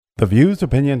The views,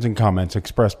 opinions, and comments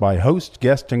expressed by hosts,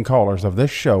 guests, and callers of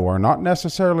this show are not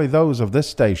necessarily those of this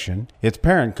station, its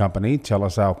parent company,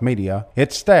 Telesouth Media,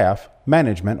 its staff,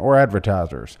 management, or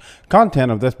advertisers.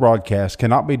 Content of this broadcast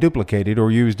cannot be duplicated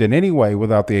or used in any way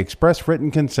without the express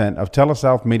written consent of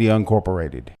Telesouth Media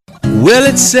Incorporated. Well,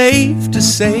 it's safe to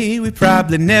say we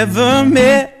probably never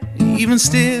met. Even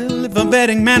still, if a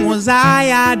betting man was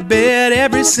I'd bet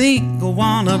every single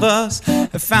one of us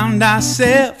have found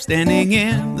ourselves standing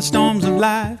in the storms of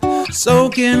life,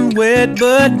 soaking wet,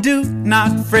 but do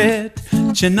not fret.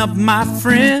 Chin up, my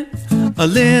friend. A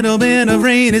little bit of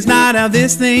rain is not how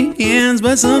this thing ends,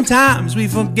 but sometimes we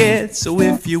forget. So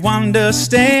if you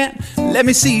understand, let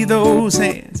me see those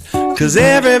hands, 'cause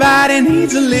everybody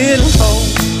needs a little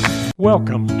hope.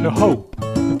 Welcome to Hope,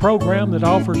 the program that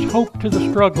offers hope to the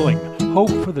struggling,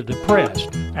 hope for the depressed,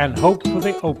 and hope for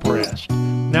the oppressed.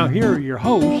 Now here are your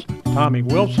hosts, Tommy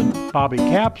Wilson, Bobby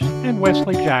Capps, and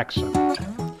Wesley Jackson.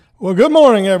 Well, good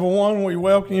morning, everyone. We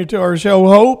welcome you to our show,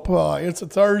 Hope. It's a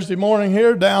Thursday morning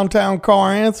here, downtown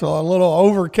Corinth. A little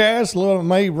overcast,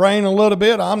 may rain a little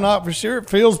bit. I'm not for sure. It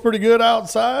feels pretty good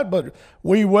outside, but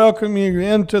we welcome you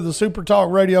into the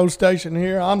SuperTalk radio station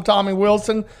here. I'm Tommy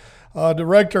Wilson,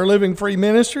 Director of Living Free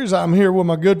Ministries. I'm here with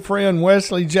my good friend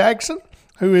Wesley Jackson,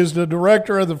 who is the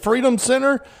Director of the Freedom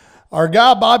Center. Our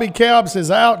guy, Bobby Capps, is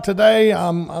out today.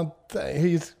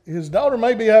 His daughter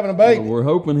may be having a baby. Well, we're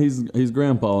hoping he's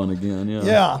grandpaing again.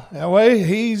 Yeah. Well,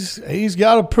 he's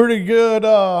got a pretty good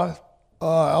a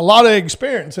lot of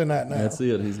experience in that now. That's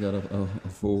it. He's got a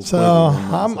full. So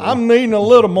I'm needing a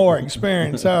little more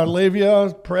experience.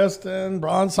 Olivia, Preston,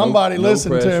 Bron, somebody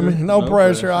listen to me. No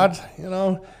pressure. I've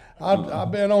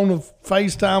been on the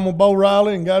FaceTime with Bo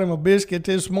Riley and got him a biscuit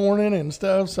this morning and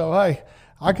stuff. So hey,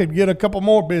 I could get a couple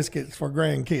more biscuits for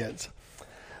grandkids.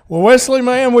 Well, Wesley,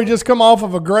 man, we just come off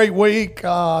of a great week.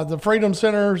 The Freedom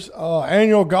Center's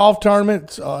annual golf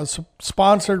tournament,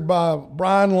 sponsored by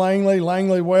Brian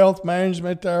Langley Wealth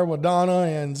Management there with Donna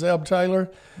and Zeb Taylor.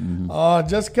 Mm-hmm.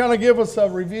 Just kind of give us a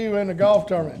review in the golf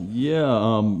tournament.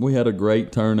 Yeah, we had a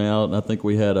great turnout. I think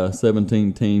we had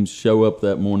 17 teams show up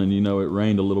that morning. You know, it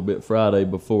rained a little bit Friday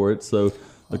before it, so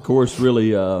the course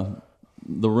really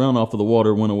the runoff of the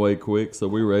water went away quick, so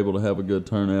we were able to have a good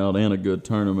turnout and a good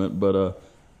tournament. But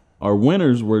our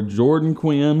winners were Jordan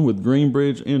Quinn with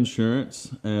Greenbridge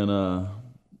Insurance, and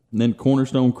then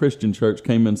Cornerstone Christian Church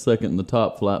came in second in the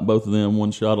top flight. Both of them,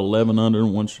 one shot 11 under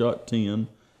and one shot 10.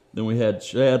 Then we had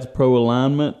Chad's Pro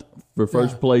Alignment for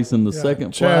first place in the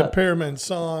second flight. Chad Pearman's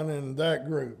son and that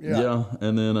group. Yeah,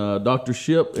 and then Dr.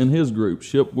 Ship and his group,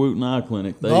 Ship Wooten Eye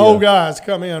Clinic. The old guys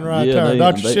come in there.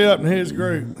 Dr. Ship and his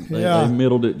group. They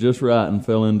middled it just right and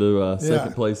fell into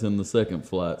second place in the second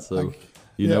flight. So.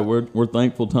 You know, we're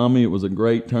thankful, Tommy. It was a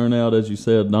great turnout. As you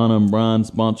said, Donna and Brian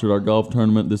sponsored our golf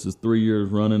tournament. This is 3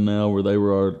 years running now where they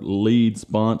were our lead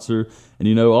sponsor. And,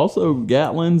 you know, also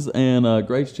Gatlin's and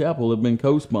Grace Chapel have been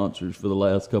co-sponsors for the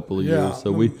last couple of years.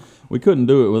 So we couldn't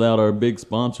do it without our big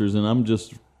sponsors, and I'm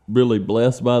just really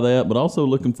blessed by that, but also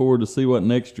looking forward to see what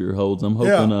next year holds. I'm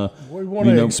hoping we want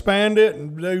to expand it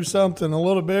and do something a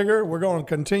little bigger. We're going to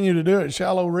continue to do it.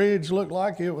 Shallow Ridge looked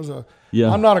like it was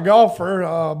I'm not a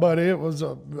golfer, but it was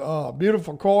a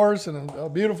beautiful course and a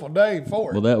beautiful day for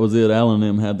it. Well, that was it. Alan and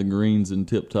them had the greens in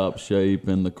tip-top shape,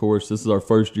 and the course, this is our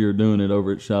first year doing it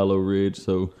over at Shallow Ridge,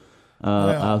 so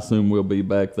I assume we'll be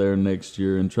back there next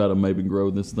year and try to maybe grow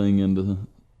this thing into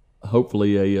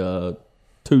hopefully a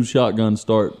 2 shotgun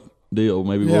start deal.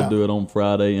 Maybe we'll do it on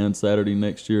Friday and Saturday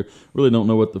next year. Really don't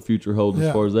know what the future holds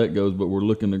as far as that goes, but we're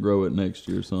looking to grow it next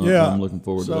year, so I'm looking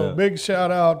forward to that. So big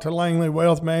shout out to Langley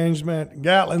Wealth Management,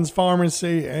 Gatlin's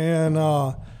Pharmacy,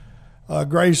 and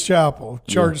Grace Chapel,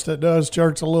 church that does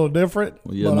church a little different.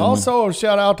 But also a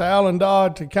shout out to Alan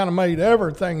Dodd to kind of made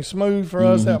everything smooth for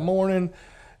us that morning.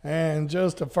 And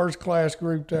just a first-class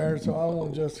group there, so I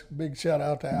want to just big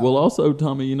shout-out to Alan. Well, also,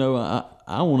 Tommy, you know,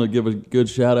 I want to give a good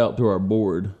shout-out to our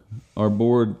board. Our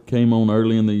board came on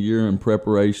early in the year in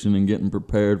preparation and getting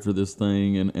prepared for this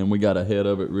thing, and we got ahead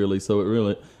of it, really. So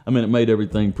it made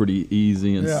everything pretty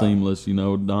easy and seamless. You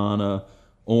know, Donna,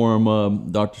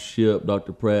 Orma, Dr. Ship,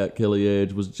 Dr. Pratt, Kelly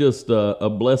Edge was just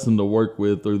a blessing to work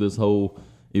with through this whole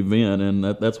event, and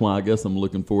that's why I guess I'm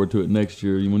looking forward to it next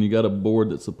year. When you got a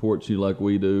board that supports you like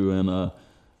we do and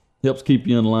helps keep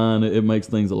you in line, it makes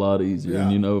things a lot easier.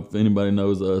 And you know, if anybody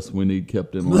knows us, we need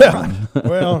kept in line.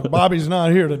 Well, Bobby's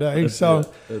not here today, so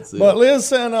that's it. But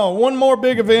listen, one more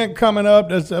big event coming up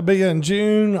that'll be in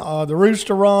June. The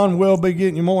Rooster Run. We'll be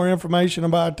getting you more information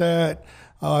about that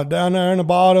down there in the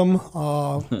bottom.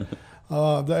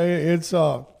 It's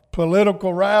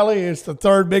political rally. It's the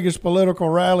third biggest political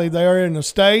rally there in the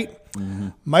state.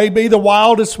 Maybe the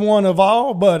wildest one of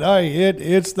all, but hey,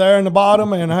 it's there in the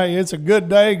bottom, and hey, it's a good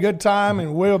day, good time,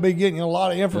 and we'll be getting you a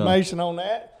lot of information on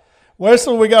that.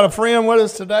 Wesley, we got a friend with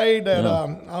us today that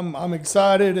I'm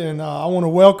excited, and I want to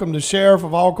welcome the Sheriff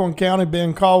of Alcorn County,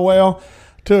 Ben Caldwell,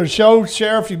 to the show.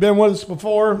 Sheriff, you've been with us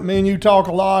before. Me and you talk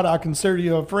a lot. I consider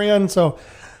you a friend, so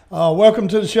welcome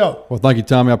to the show. Well, thank you,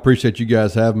 Tommy. I appreciate you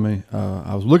guys having me.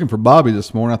 I was looking for Bobby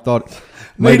this morning. I thought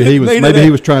maybe he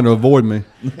was trying to avoid me.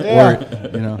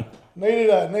 Yeah.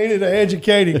 Needed an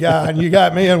educated guy, and you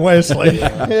got me and Wesley.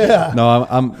 Yeah. No,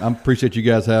 I appreciate you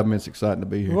guys having me. It's exciting to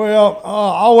be here. Well,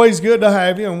 always good to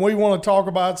have you, and we want to talk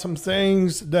about some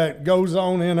things that goes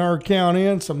on in our county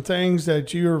and some things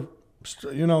that you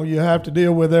have to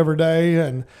deal with every day.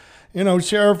 And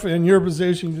Sheriff, in your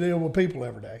position, you deal with people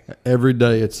every day. Every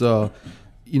day, it's the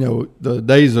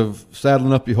days of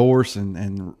saddling up your horse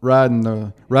and riding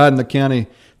the county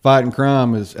fighting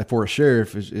crime is for a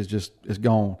sheriff is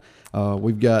gone.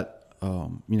 We've got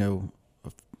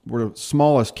we're the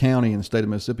smallest county in the state of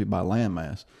Mississippi by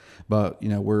landmass, but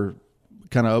we're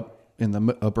kind of up in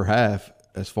the upper half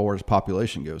as far as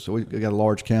population goes. So we've got a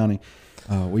large county.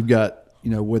 We've got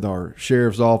with our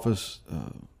sheriff's office,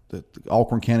 the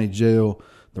Alcorn County Jail,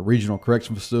 the Regional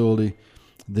Correction Facility,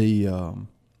 the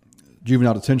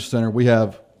Juvenile Detention Center. We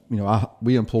have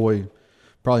we employ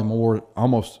probably more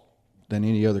almost than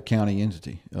any other county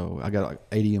entity. I got like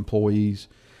 80 employees.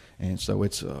 And so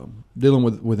it's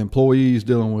dealing with employees,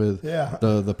 dealing with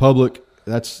the public.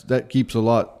 That keeps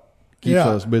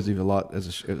us busy a lot as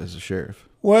a sheriff.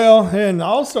 Well, and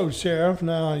also Sheriff.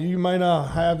 Now you may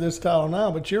not have this title now,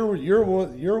 but you're one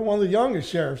of the youngest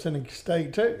sheriffs in the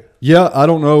state too. Yeah, I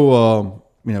don't know.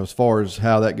 As far as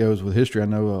how that goes with history, I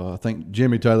know. I think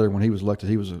Jimmy Taylor, when he was elected,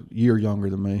 he was a year younger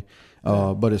than me.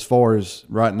 But as far as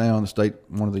right now in the state,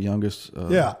 one of the youngest.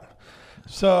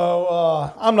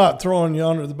 So I'm not throwing you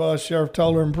under the bus, Sheriff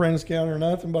Taylor in Prentice County or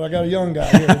nothing, but I got a young guy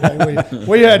here today.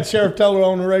 We had Sheriff Taylor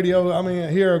on the radio,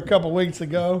 here a couple of weeks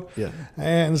ago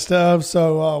and stuff.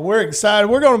 So we're excited.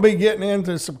 We're going to be getting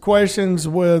into some questions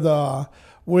with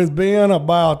Ben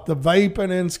about the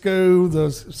vaping in school,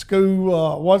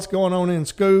 what's going on in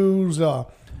schools,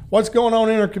 what's going on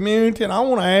in our community. And I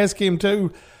want to ask him,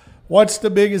 too, what's the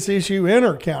biggest issue in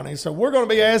our county? So we're going to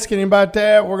be asking him about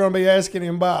that. We're going to be asking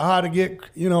him about how to get,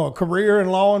 a career in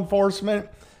law enforcement.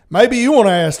 Maybe you want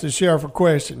to ask the sheriff a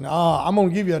question. I'm going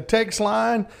to give you a text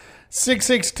line,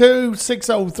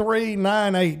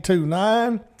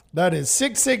 662-603-9829. That is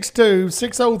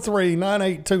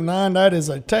 662-603-9829. That is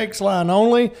a text line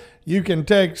only. You can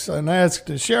text and ask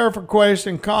the sheriff a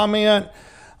question, comment,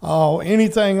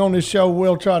 anything on this show.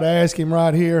 We'll try to ask him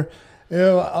right here.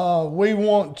 We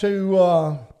want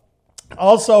to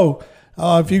also,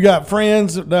 if you got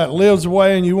friends that lives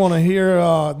away and you want to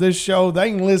hear this show,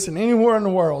 they can listen anywhere in the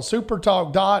world.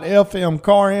 SuperTalk.fm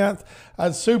Corinth.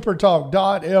 That's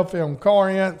SuperTalk.fm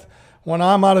Corinth. When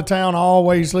I'm out of town, I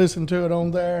always listen to it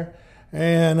on there.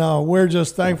 And we're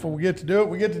just thankful we get to do it.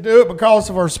 We get to do it because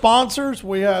of our sponsors.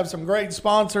 We have some great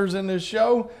sponsors in this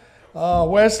show.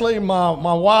 Wesley, my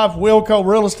wife, Wilco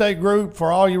Real Estate Group,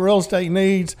 for all your real estate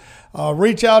needs.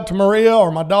 Reach out to Maria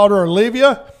or my daughter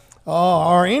Olivia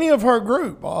or any of her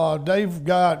group. They've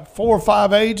got 4 or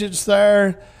 5 agents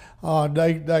there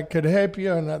that could help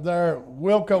you, and their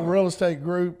Wilco Real Estate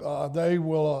Group, they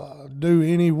will do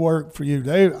any work for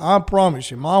you. I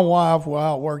promise you, my wife will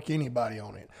outwork anybody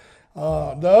on it.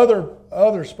 The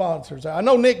other sponsors, I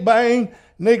know Nick Bain.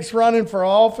 Nick's running for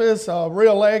office,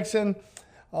 re-election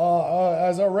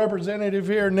as our representative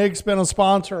here. Nick's been a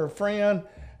sponsor, a friend.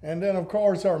 And then, of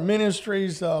course, our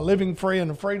ministries, Living Free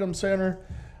and the Freedom Center.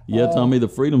 Yeah, Tommy, the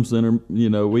Freedom Center,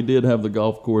 we did have the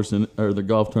golf course or the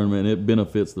golf tournament. It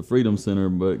benefits the Freedom Center.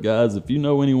 But, guys, if you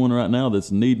know anyone right now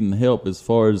that's needing help as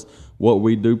far as what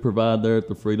we do provide there at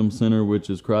the Freedom Center, which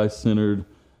is Christ-centered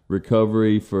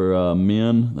recovery for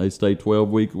men, they stay 12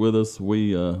 weeks with us.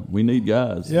 We need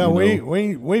guys. Yeah,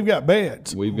 we've got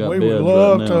beds. We've got beds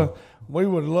right now. We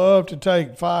would love to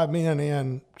take 5 men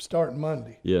in starting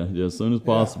Monday. Yeah, as soon as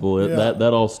possible.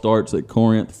 That all starts at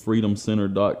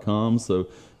CorinthFreedomCenter.com. So,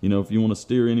 if you want to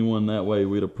steer anyone that way,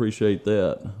 we'd appreciate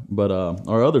that. But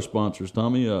our other sponsors,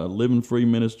 Tommy, Living Free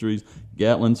Ministries,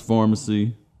 Gatlin's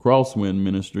Pharmacy, Crosswind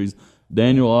Ministries,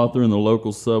 Daniel Author and the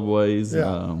local Subways,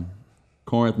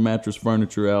 Corinth Mattress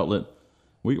Furniture Outlet.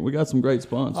 We got some great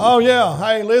sponsors. Oh, yeah.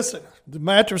 Hey, listen, the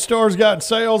mattress store's got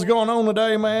sales going on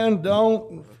today, man.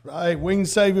 We can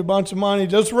save you a bunch of money.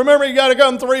 Just remember, you got to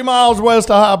come 3 miles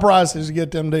west of high prices to get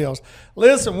them deals.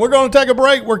 Listen, we're going to take a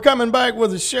break. We're coming back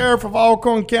with the Sheriff of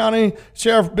Alcorn County,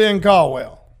 Sheriff Ben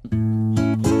Caldwell.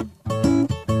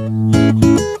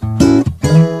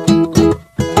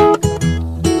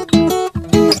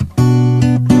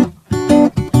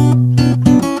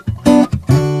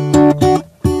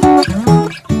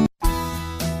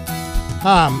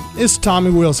 Hi, it's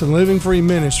Tommy Wilson, Living Free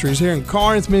Ministries here in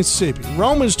Corinth, Mississippi.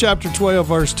 Romans chapter 12,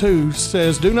 verse 2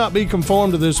 says, "Do not be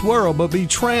conformed to this world, but be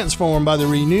transformed by the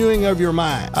renewing of your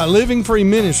mind." At Living Free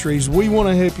Ministries, we want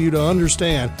to help you to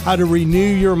understand how to renew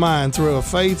your mind through a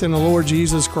faith in the Lord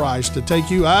Jesus Christ to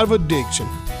take you out of addiction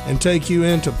and take you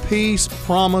into peace,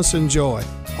 promise, and joy.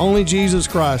 Only Jesus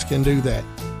Christ can do that.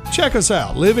 Check us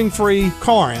out,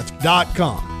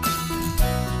 livingfreecorinth.com.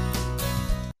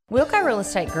 Wilco Real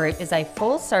Estate Group is a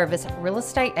full-service real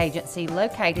estate agency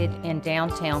located in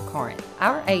downtown Corinth.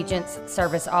 Our agents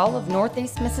service all of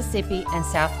Northeast Mississippi and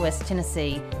Southwest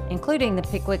Tennessee, including the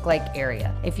Pickwick Lake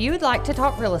area. If you would like to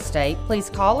talk real estate, please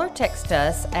call or text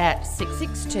us at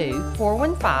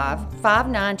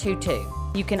 662-415-5922.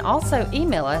 You can also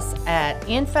email us at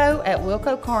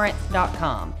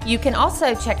info@wilcocorinth.com. You can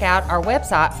also check out our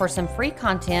website for some free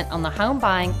content on the home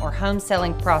buying or home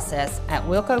selling process at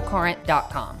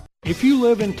wilcocorinth.com. If you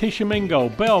live in Tishomingo,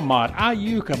 Belmont,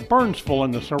 Iuka, Burnsville,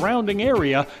 and the surrounding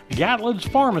area, Gatlin's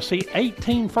Pharmacy,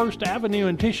 18 First Avenue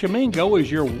in Tishomingo is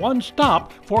your one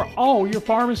stop for all your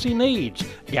pharmacy needs.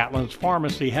 Gatlin's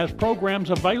Pharmacy has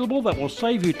programs available that will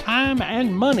save you time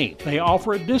and money. They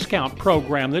offer a discount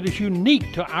program that is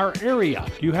unique to our area.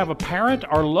 Do you have a parent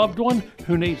or loved one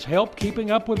who needs help keeping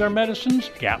up with their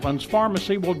medicines? Gatlin's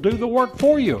Pharmacy will do the work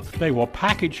for you. They will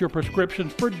package your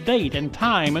prescriptions for date and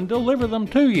time and deliver them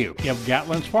to you. Give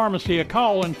Gatlin's Pharmacy a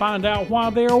call and find out why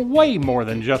they are way more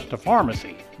than just a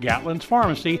pharmacy. Gatlin's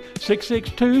Pharmacy,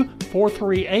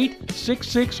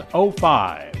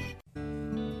 662-438-6605.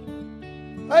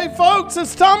 Hey folks,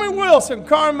 it's Tommy Wilson,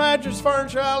 Car Mattress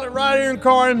Furniture Outlet right here in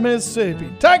Corinth, Mississippi.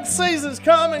 Tax season's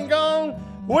come and gone.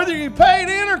 Whether you paid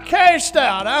in or cashed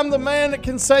out, I'm the man that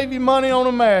can save you money on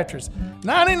a mattress.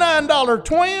 $99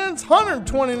 twins,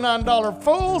 $129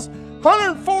 fulls,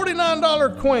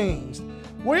 $149 queens.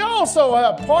 We also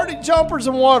have party jumpers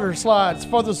and water slides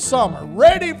for the summer,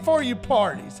 ready for your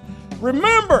parties.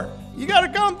 Remember, you got to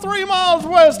come 3 miles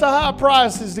west of high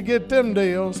prices to get them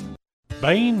deals.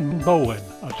 Bain & Bowen,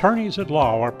 attorneys at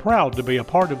law, are proud to be a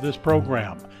part of this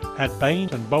program. At Bain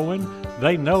 & Bowen,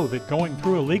 they know that going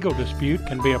through a legal dispute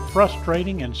can be a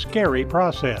frustrating and scary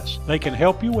process. They can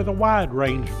help you with a wide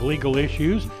range of legal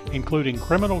issues, including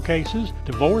criminal cases,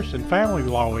 divorce and family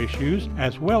law issues,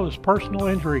 as well as personal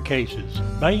injury cases.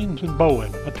 Bain &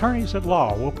 Bowen, attorneys at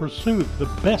law, will pursue the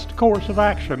best course of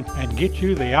action and get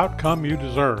you the outcome you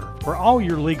deserve. For all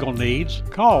your legal needs,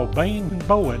 call Bain &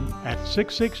 Bowen at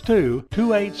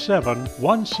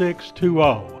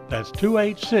 662-287-1620. That's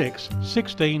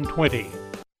 286-1620.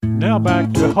 Now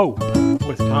back to Hope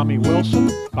with Tommy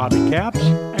Wilson, Bobby Capps,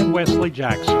 and Wesley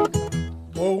Jackson.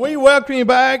 Well, we welcome you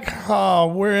back.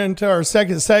 We're into our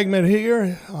second segment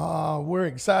here. We're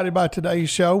excited about today's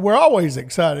show. We're always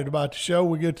excited about the show.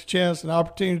 We get the chance and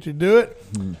opportunity to do it.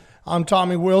 I'm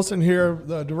Tommy Wilson here,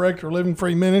 the director of Living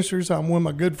Free Ministries. I'm with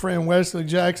my good friend Wesley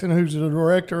Jackson, who's the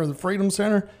director of the Freedom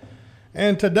Center.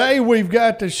 And today we've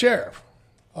got the sheriff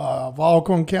of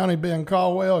Alcorn County, Ben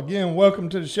Caldwell. Again, welcome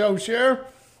to the show, Sheriff.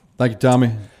 Thank you,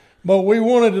 Tommy. But we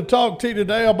wanted to talk to you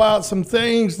today about some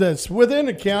things that's within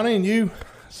the county, and you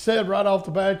said right off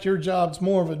the bat your job's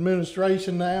more of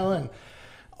administration now and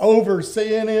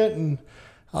overseeing it, and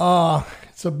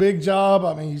it's a big job.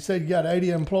 I mean, you said you got 80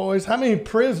 employees. How many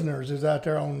prisoners is out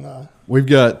there on? We've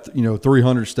got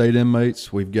 300 state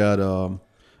inmates. We've got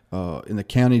in the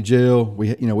county jail.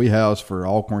 We house for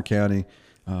Alcorn County,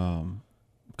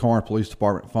 Corinth Police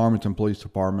Department, Farmington Police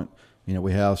Department.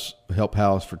 We help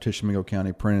house for Tishomingo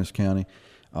County, Prentiss County.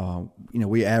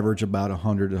 We average about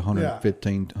 100 to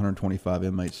 115, 125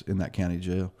 inmates in that county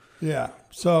jail. Yeah.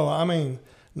 So, I mean,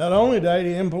 not only the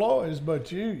 80 employees, but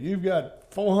you've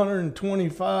got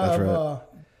 425 right.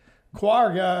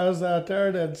 choir guys out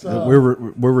there that's...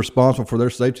 We're responsible for their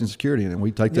safety and security, and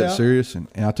we take that serious. And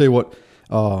I'll tell you what,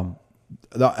 out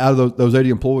of those 80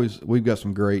 employees, we've got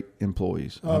some great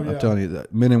employees. I'm telling you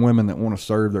that men and women that want to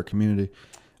serve their community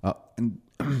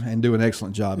and do an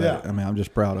excellent job at it. I mean, I'm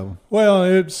just proud of them. Well,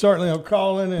 it's certainly a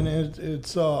calling, and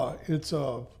it's a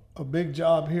big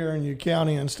job here in your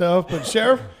county and stuff. But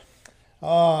Sheriff,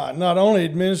 not only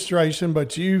administration,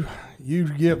 but you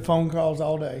get phone calls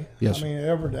all day. Yes. I mean,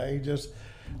 every day. Just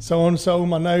so and so,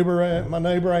 my neighbor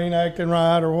ain't acting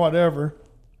right or whatever.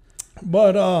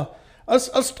 But I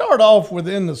start off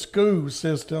within the school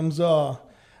systems.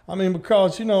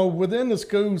 Because, within the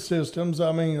school systems,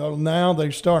 now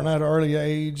they're starting at an early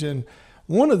age, and a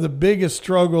one of the biggest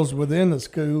struggles within the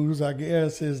schools, I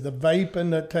guess, is the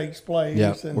vaping that takes place.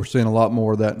 Yeah, we're seeing a lot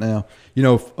more of that now.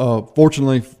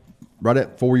 Fortunately, right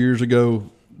at 4 years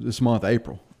ago this month,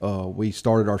 April, we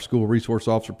started our school resource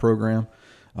officer program.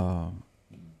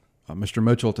 Mr.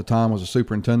 Mitchell at the time was a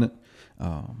superintendent,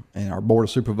 and our board of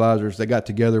supervisors, they got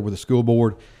together with the school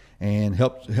board and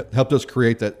helped us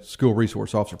create that school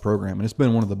resource officer program. And it's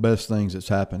been one of the best things that's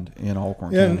happened in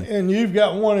Alcorn County. And you've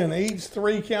got one in each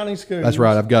 3 county schools. That's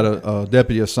right. I've got a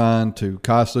deputy assigned to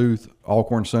Kossuth,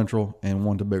 Alcorn Central, and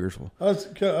one to Biggersville.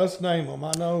 Let's name them.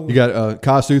 I know. You got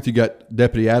Kossuth, you got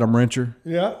Deputy Adam Rencher.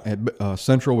 Yeah. At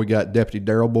Central, we got Deputy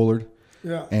Darrell Bullard.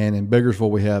 Yeah. And in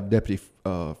Biggersville, we have Deputy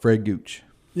Fred Gooch.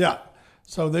 Yeah.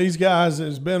 So these guys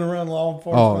has been around law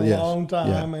enforcement a long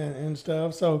time and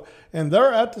stuff. So, and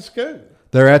they're at the school.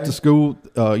 They're at the school.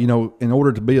 In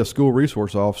order to be a school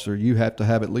resource officer, you have to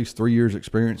have at least 3 years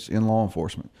experience in law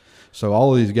enforcement. So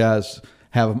all of these guys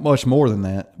have much more than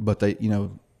that, but they,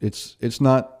 it's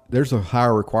not, there's a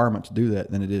higher requirement to do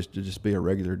that than it is to just be a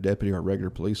regular deputy or a regular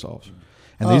police officer.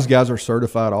 And these guys are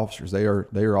certified officers. They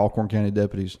are Alcorn County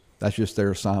deputies. That's just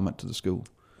their assignment to the school.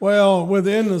 Well,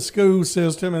 within the school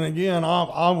system, and again,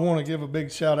 I want to give a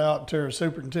big shout out to our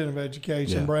superintendent of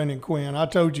education, Brandon Quinn. I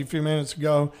told you a few minutes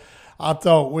ago, I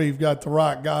thought we've got the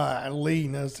right guy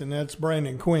leading us, and that's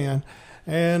Brandon Quinn.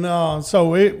 And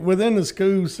within the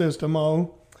school system,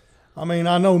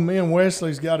 I know me and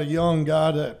Wesley's got a young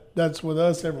guy that's with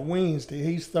us every Wednesday.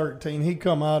 He's 13. He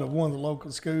come out of one of the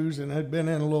local schools and had been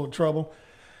in a little trouble.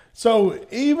 So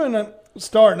even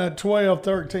starting at 12,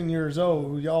 13 years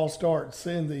old, y'all start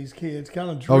seeing these kids kind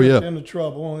of drift into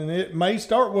trouble, and it may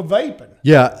start with vaping.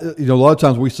 Yeah, a lot of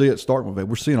times we see it starting with vaping.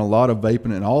 We're seeing a lot of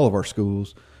vaping in all of our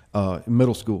schools,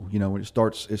 middle school. When it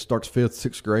starts 5th,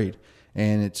 6th grade,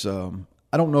 and it's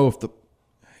I don't know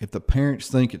if the parents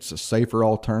think it's a safer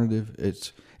alternative.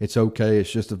 It's okay.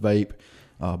 It's just a vape,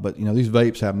 but these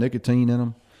vapes have nicotine in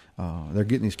them. They're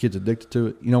getting these kids addicted to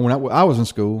it. When I was in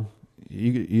school,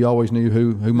 you always knew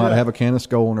who might have a can of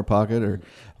Skull in their pocket or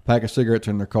a pack of cigarettes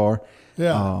in their car.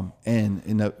 Yeah.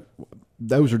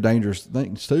 Those are dangerous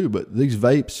things too. But these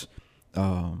vapes,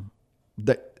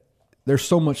 there's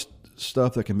so much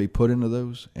stuff that can be put into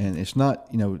those, and it's not.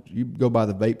 You go buy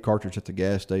the vape cartridge at the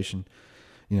gas station.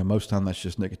 Most of the time that's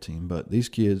just nicotine. But these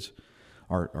kids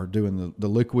are doing the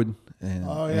liquid, and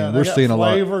we're seeing a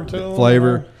lot of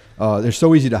flavor. They're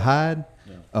so easy to hide.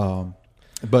 Yeah.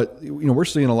 But we're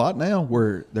seeing a lot now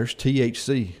where there's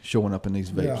THC showing up in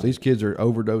these vapes. Yeah. These kids are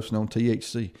overdosing on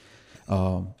THC.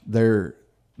 They're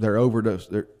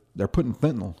overdosed. They're putting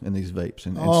fentanyl in these vapes.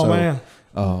 Man.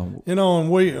 And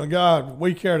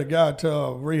we carried a guy to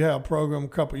a rehab program a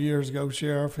couple of years ago,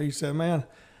 Sheriff. He said, "Man,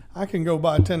 I can go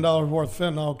buy $10 worth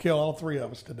of fentanyl, kill all 3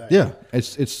 of us today." Yeah,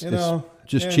 it's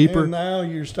just cheaper. And now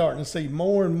you're starting to see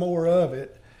more and more of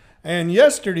it. And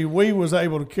yesterday we was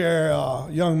able to carry a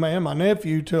young man, my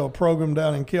nephew, to a program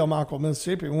down in Kilmichael,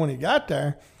 Mississippi. When he got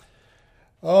there,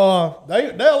 they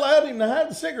allowed him to have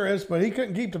the cigarettes, but he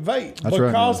couldn't keep the vape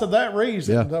because of that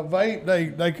reason. Yeah. The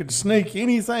vape, they could sneak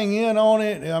anything in on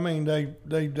it.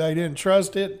 They didn't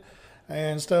trust it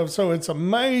and stuff. So it's a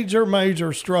major,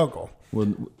 major struggle.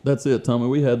 Well, that's it, Tommy.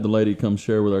 We had the lady come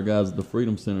share with our guys at the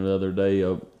Freedom Center the other day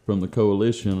from the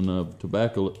Coalition of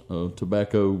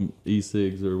Tobacco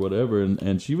e-cigs or whatever,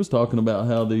 and she was talking about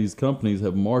how these companies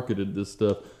have marketed this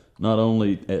stuff not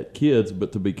only at kids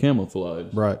but to be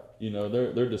camouflaged. Right.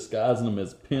 They're disguising them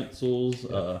as pencils,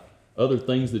 other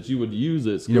things that you would use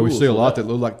at school. We see a lot that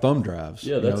look like thumb drives.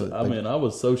 Yeah, I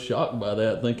was so shocked by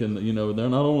that, thinking they're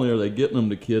not only are they getting them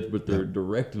to kids, but they're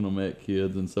directing them at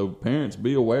kids. And so parents,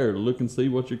 be aware to look and see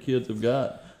what your kids have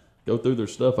got. Go through their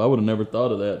stuff. I would have never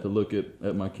thought of that, to look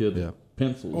at my kids'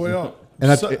 pencils. Well,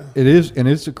 and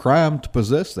it's a crime to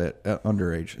possess that at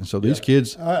underage. And so these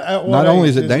kids, not only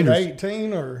is it dangerous.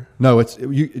 18 or? No, it's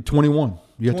 21.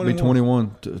 You have to be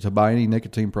 21 to buy any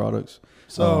nicotine products.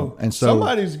 So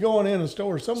somebody's going in a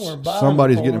store somewhere buying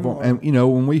somebody's getting it for them.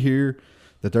 And when we hear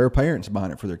that there are parents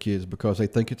buying it for their kids because they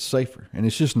think it's safer, and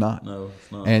it's just not. No,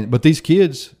 it's not. But these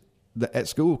kids at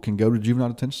school can go to juvenile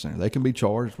detention center. They can be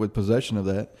charged with possession of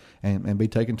that and be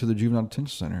taken to the juvenile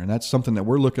detention center. And that's something that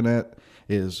we're looking at,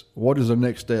 is what is the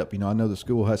next step? I know the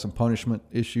school has some punishment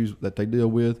issues that they deal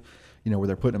with, where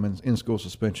they're putting them in school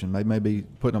suspension. They may be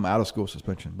putting them out of school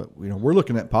suspension. But, we're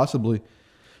looking at possibly,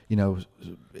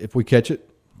 if we catch it,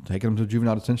 taking them to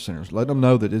juvenile detention centers. Let them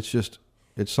know that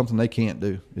it's something they can't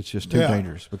do. It's just too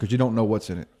dangerous because you don't know what's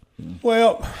in it.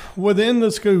 Well, within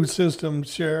the school system,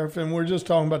 Sheriff, and we're just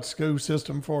talking about the school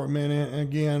system for a minute.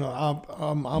 Again,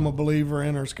 I'm a believer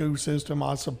in our school system.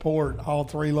 I support all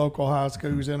 3 local high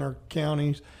schools in our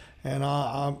counties and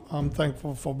I'm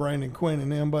thankful for Brandon Quinn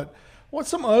and them. But what's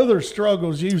some other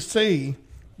struggles you see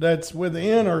that's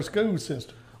within our school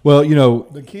system? Well,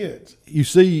 the kids. You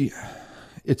see,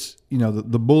 it's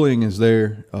the bullying is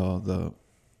there.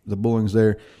 The bullying's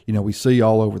there. We see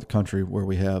all over the country where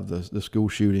we have the school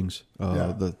shootings,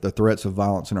 the threats of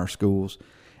violence in our schools,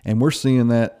 and we're seeing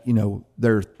that.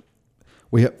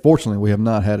 Fortunately we have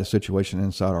not had a situation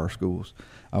inside our schools.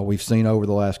 We've seen over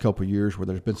the last couple of years where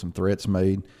there's been some threats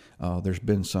made. There's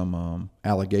been some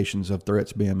allegations of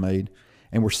threats being made,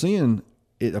 and we're seeing.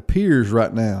 It appears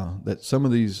right now that some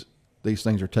of these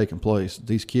things are taking place.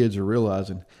 These kids are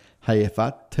realizing, hey, if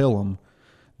I tell them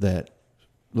that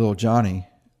little Johnny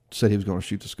said he was going to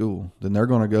shoot the school, then they're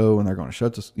going to go and they're going to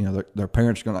shut this. Their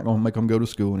parents are not going to make them go to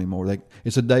school anymore.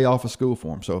 It's a day off of school for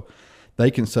them, so they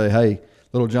can say, hey,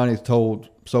 little Johnny told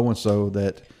so and so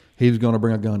that he was going to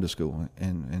bring a gun to school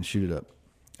and shoot it up.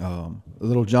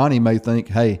 Little Johnny may think,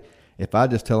 hey, if I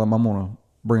just tell him I'm going to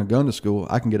bring a gun to school,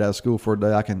 I can get out of school for a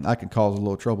day. I can cause a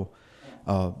little trouble.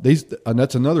 And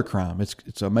that's another crime.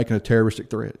 It's making a terroristic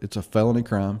threat. It's a felony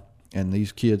crime, and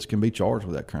these kids can be charged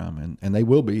with that crime, and they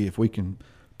will be if we can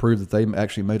prove that they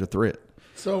actually made a threat.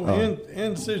 So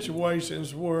in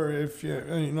situations where if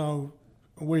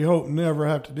we hope never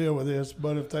have to deal with this,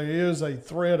 but if there is a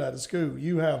threat at a school,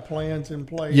 you have plans in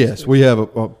place. Yes, we have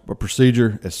a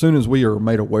procedure. As soon as we are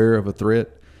made aware of a threat,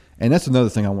 and that's another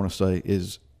thing I want to say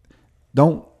is,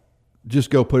 don't just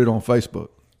go put it on Facebook.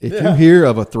 If you hear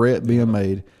of a threat being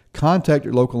made, contact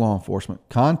your local law enforcement,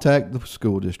 contact the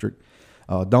school district.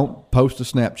 Don't post a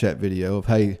Snapchat video of,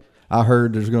 hey, I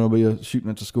heard there's going to be a shooting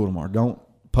at the school tomorrow. Don't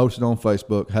post it on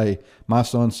Facebook. Hey, my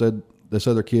son said this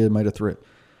other kid made a threat.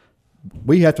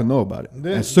 We have to know about it.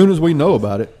 As soon as we know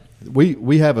about it,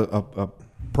 we have a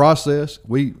process.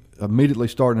 We immediately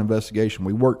start an investigation.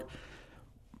 We work,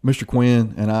 Mr.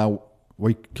 Quinn and I,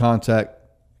 we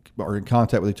are in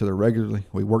contact with each other regularly.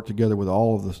 We work together with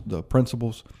all of the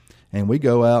principals, and we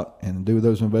go out and do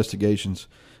those investigations.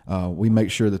 We make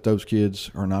sure that those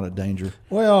kids are not a danger.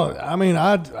 Well, I mean,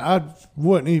 I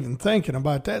wasn't even thinking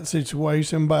about that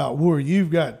situation about where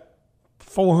you've got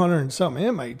 400 and something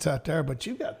inmates out there, but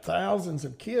you've got thousands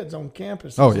of kids on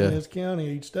campuses in this county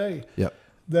each day. Yep.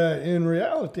 That in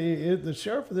reality, the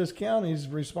sheriff of this county is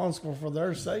responsible for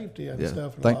their safety and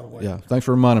stuff in a lot of ways. Yeah, thanks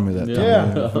for reminding me of that.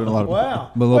 Yeah. Putting a lot of,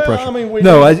 wow. A little pressure. I mean,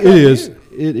 it is.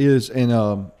 It is,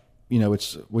 and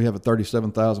we have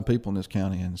 37,000 people in this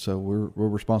county, and so we're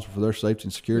responsible for their safety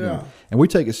and security, and we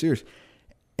take it serious.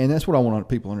 And that's what I want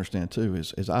people to understand too.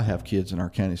 Is I have kids in our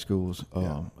county schools.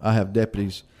 I have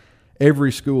deputies.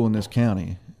 Every school in this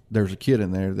county, there's a kid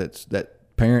in there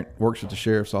that parent works at the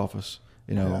sheriff's office.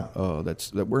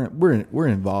 That we're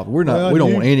involved. We're not. We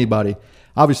don't want anybody.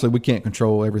 Obviously, we can't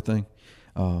control everything,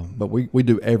 but we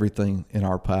do everything in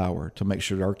our power to make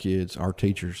sure that our kids, our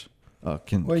teachers,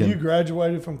 can. Well, you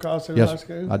graduated from Caldwell High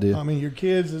School. I did. I mean, your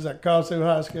kids is at Caldwell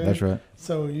High School. That's right.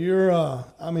 So you're.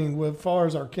 As far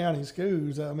as our county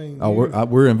schools, I mean.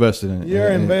 We're invested in it. You're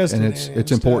invested in it, and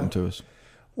it's important to us.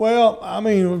 Well, I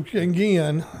mean,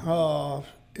 again,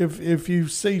 if you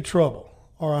see trouble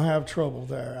or have trouble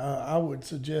there, I would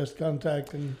suggest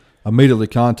contacting. Immediately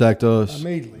contact us.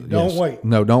 Immediately. Don't wait.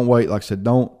 No, don't wait. Like I said,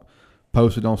 don't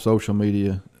post it on social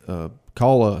media.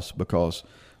 Call us because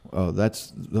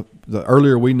that's the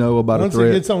earlier we know about a threat. Once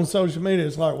it gets on social media,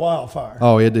 it's like wildfire.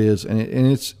 Oh, it is,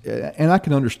 and I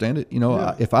can understand it.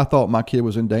 If I thought my kid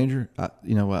was in danger,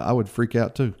 I would freak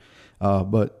out too.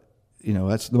 But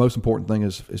that's the most important thing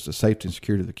is the safety and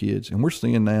security of the kids. And we're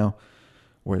seeing now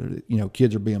where,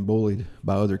 kids are being bullied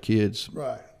by other kids.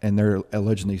 Right. And they're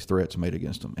alleging these threats made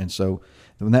against them. And so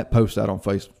when that posts out on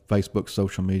Facebook,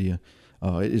 social media,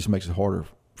 it just makes it harder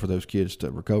for those kids to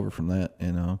recover from that.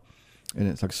 And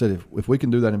it's like I said, if we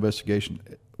can do that investigation,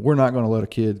 we're not going to let a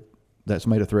kid that's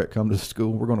made a threat come to the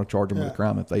school. We're going to charge them with a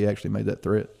crime if they actually made that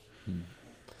threat.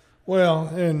 Well,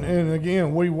 and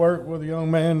again, we work with a young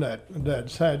man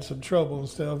that's had some trouble and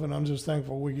stuff, and I'm just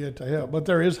thankful we get to help. But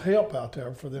there is help out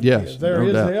there for them kids. There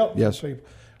is help for people.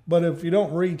 But if you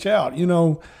don't reach out,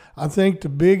 I think the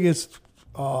biggest,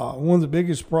 one of the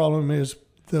biggest problem is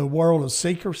the world of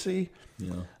secrecy.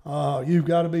 Yeah. You've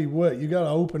got to be you got to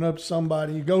open up to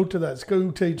somebody. You go to that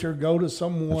school teacher, go to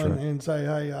someone and say,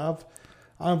 hey,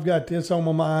 I've got this on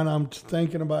my mind. I'm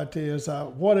thinking about this,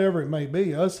 whatever it may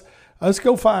be. Let's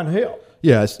go find help.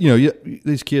 Yeah,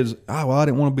 these kids. I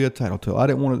didn't want to be a tattletale. I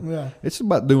didn't want to. Yeah. It's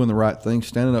about doing the right thing,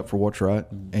 standing up for what's right,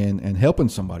 and helping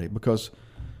somebody. Because,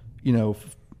 like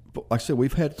I said,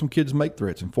 we've had some kids make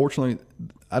threats. Unfortunately,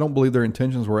 I don't believe their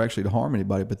intentions were actually to harm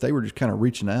anybody, but they were just kind of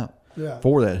reaching out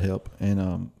for that help.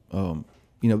 And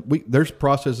there's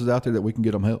processes out there that we can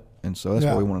get them help. And so that's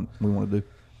what we want to do.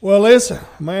 Well, listen,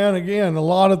 man, again, a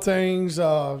lot of things.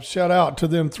 Shout out to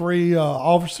them 3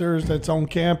 officers that's on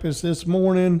campus this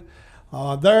morning.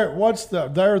 They're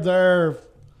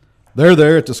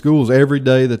there at the schools every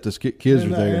day that the kids are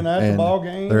there. And at the ball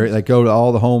games? They go to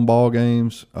all the home ball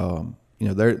games.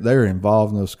 They're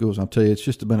involved in those schools. I'll tell you, it's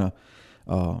just been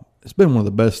it's been one of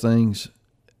the best things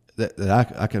that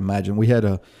I can imagine. We had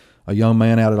a young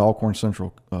man out at Alcorn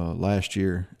Central last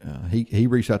year. He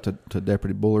reached out to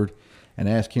Deputy Bullard and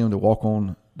asked him to walk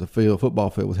on the football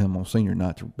field with him on senior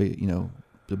night to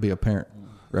be a parent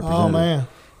representative. Oh, man.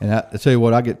 And I tell you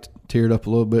what, I get teared up a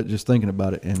little bit just thinking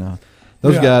about it. And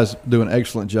those guys do an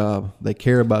excellent job. They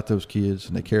care about those kids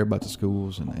and they care about the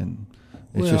schools, and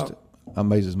it's just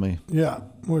amazes me. Yeah.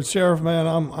 Well, Sheriff, man,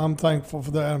 I'm thankful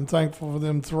for that. I'm thankful for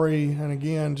them 3. And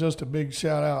again, just a big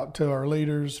shout out to our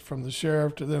leaders, from the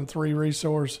sheriff to them 3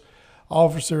 resource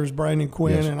officers, Brandon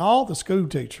Quinn, and all the school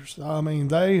teachers. I mean,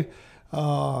 they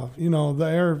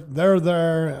they're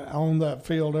there on that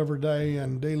field every day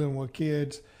and dealing with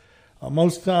kids.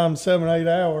 Most of the time 7-8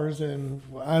 hours, and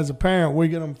as a parent, we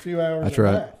get them a few hours. That's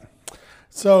right.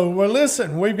 So, well,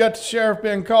 listen, we've got the Sheriff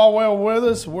Ben Caldwell with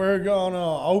us. We're going to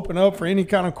open up for any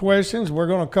kind of questions. We're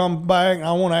going to come back, and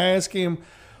I want to ask him,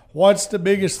 what's the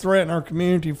biggest threat in our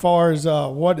community as far as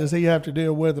what does he have to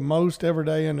deal with the most every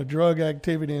day in the drug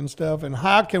activity and stuff, and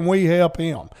how can we help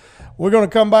him? We're going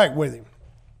to come back with him.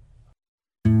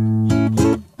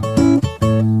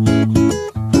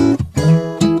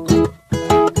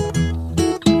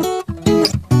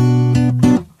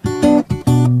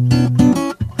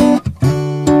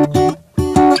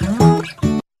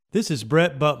 This is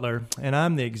Brett Butler, and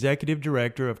I'm the Executive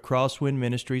Director of Crosswind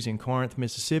Ministries in Corinth,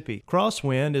 Mississippi.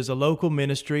 Crosswind is a local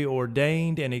ministry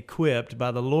ordained and equipped by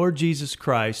the Lord Jesus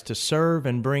Christ to serve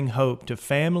and bring hope to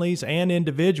families and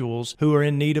individuals who are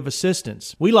in need of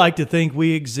assistance. We like to think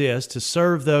we exist to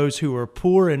serve those who are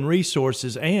poor in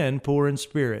resources and poor in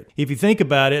spirit. If you think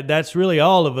about it, that's really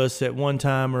all of us at one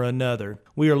time or another.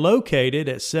 We are located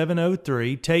at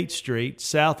 703 Tate Street,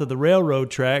 south of the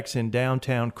railroad tracks in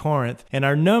downtown Corinth, and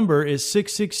our number is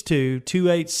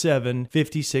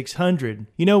 662-287-5600.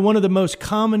 You know, one of the most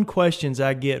common questions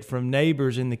I get from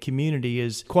neighbors in the community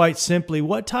is quite simply,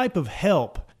 what type of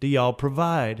help do y'all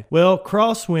provide? Well,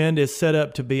 Crosswind is set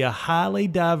up to be a highly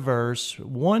diverse,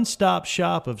 one-stop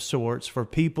shop of sorts for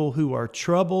people who are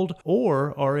troubled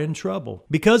or are in trouble.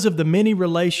 Because of the many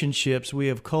relationships we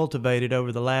have cultivated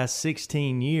over the last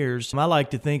 16 years, I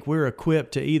like to think we're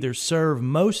equipped to either serve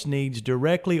most needs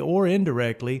directly or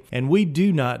indirectly, and we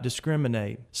do not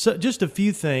discriminate. So just a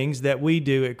few things that we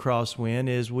do at Crosswind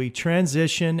is we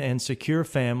transition and secure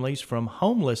families from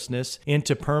homelessness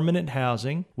into permanent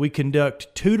housing. We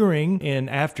conduct tutoring in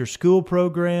after-school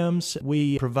programs.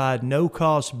 We provide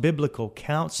no-cost biblical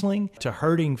counseling to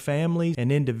hurting families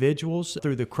and individuals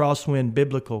through the Crosswind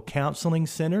Biblical Counseling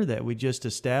Center that we just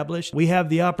established. We have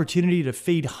the opportunity to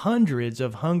feed hundreds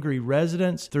of hungry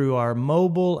residents through our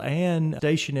mobile and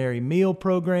stationary meal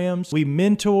programs. We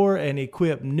mentor and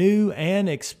equip new and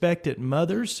expectant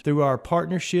mothers through our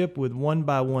partnership with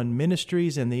 1x1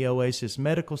 Ministries and the Oasis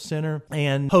Medical Center,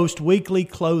 and host weekly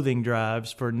clothing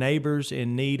drives for neighbors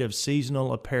in need of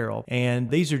seasonal apparel.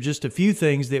 And these are just a few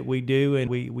things that we do, and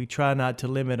we try not to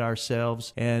limit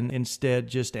ourselves and instead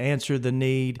just answer the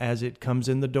need as it comes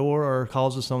in the door or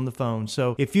calls us on the phone.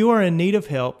 So if you are in need of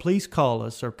help, please call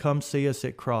us or come see us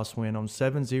at Crosswind on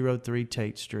 703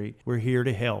 Tate Street. We're here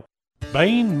to help.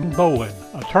 Bain & Bowen,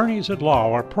 attorneys at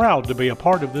law, are proud to be a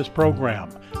part of this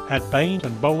program. At Bain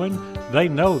 & Bowen, they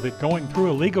know that going through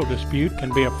a legal dispute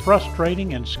can be a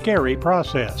frustrating and scary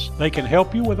process. They can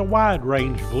help you with a wide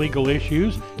range of legal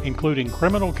issues, including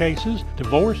criminal cases,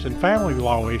 divorce and family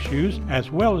law issues, as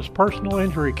well as personal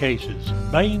injury cases.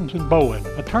 Bain & Bowen,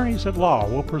 attorneys at law,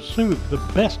 will pursue the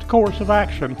best course of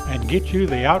action and get you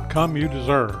the outcome you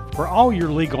deserve. For all your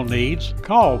legal needs,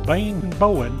 call Bain &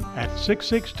 Bowen at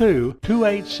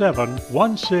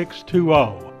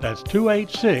 662-287-1620. That's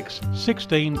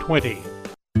 286-1620.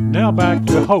 Now back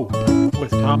to Hope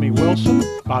with Tommy Wilson,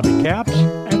 Bobby Capps,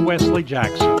 and Wesley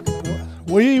Jackson.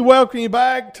 We welcome you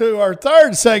back to our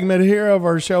third segment here of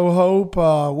our show, Hope.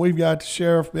 We've got the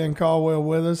Sheriff Ben Caldwell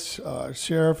with us.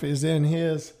 Sheriff is in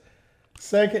his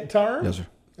second term. Yes, sir.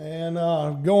 And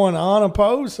going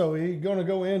unopposed, so he's going to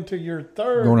go into your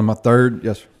third. Going to my third,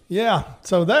 yes, sir. Yeah,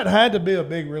 so that had to be a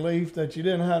big relief that you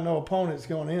didn't have no opponents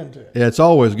going into it. Yeah, it's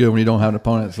always good when you don't have an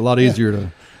opponent. It's a lot easier to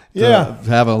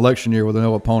have an election year with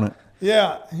no opponent.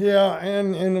 Yeah,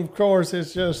 and of course it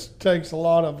just takes a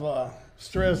lot of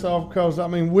stress off because, I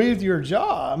mean, with your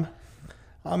job,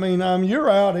 I mean, you're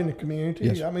out in the community.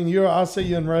 Yes. I mean, I see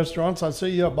you in restaurants. I see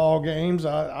you at ball games.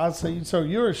 I see. So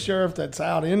you're a sheriff that's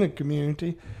out in the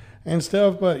community and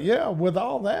stuff. But yeah, with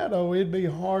all that, it'd be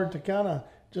hard to kind of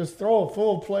just throw a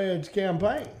full-fledged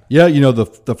campaign. Yeah,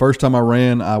 the first time I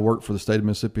ran, I worked for the state of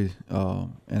Mississippi,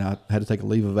 and I had to take a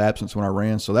leave of absence when I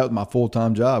ran. So that was my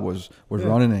full-time job was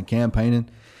running and campaigning.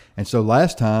 And so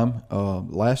last term,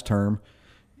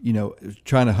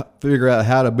 trying to figure out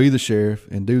how to be the sheriff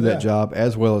and do that job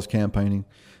as well as campaigning,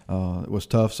 it was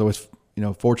tough. So it's,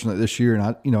 fortunate this year. And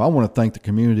I want to thank the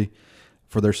community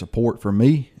for their support for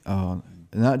me,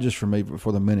 not just for me, but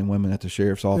for the men and women at the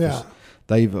sheriff's office. Yeah.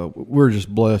 We're just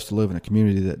blessed to live in a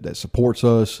community that supports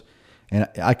us. And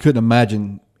I couldn't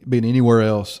imagine being anywhere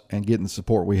else and getting the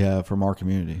support we have from our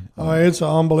community. It's an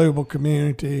unbelievable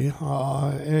community,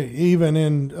 even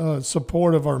in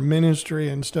support of our ministry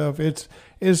and stuff. It's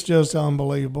just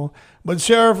unbelievable. But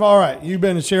Sheriff, all right, you've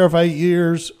been a sheriff 8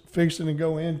 years, fixing to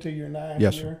go into your 9th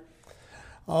yes, year. Sir.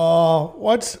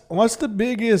 What's the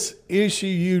biggest issue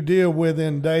you deal with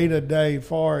in day to day, as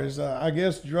far as I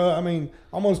guess drug? I mean,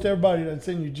 almost everybody that's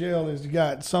in your jail has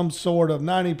got some sort of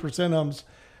 90% of them's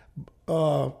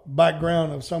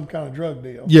background of some kind of drug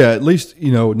deal. Yeah, at least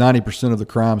 90% of the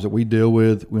crimes that we deal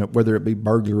with, whether it be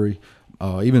burglary,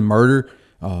 even murder,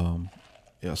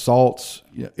 assaults,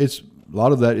 it's a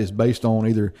lot of that is based on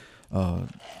either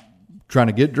trying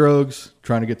to get drugs,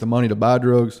 trying to get the money to buy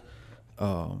drugs,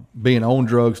 being on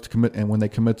drugs to commit, and when they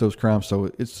commit those crimes.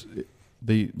 So it's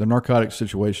the narcotics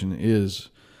situation is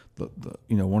the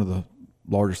one of the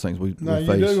largest things we face.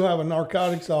 You do have a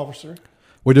narcotics officer.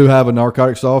 We do have a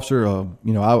narcotics officer.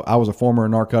 I was a former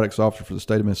narcotics officer for the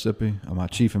state of Mississippi. My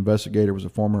chief investigator was a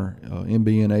former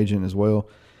MBN agent as well.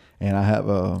 And I have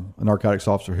a narcotics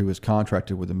officer who is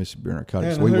contracted with the Mississippi Bureau of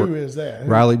Narcotics. And who is that?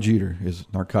 Riley Jeter is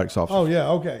narcotics officer. Oh, yeah,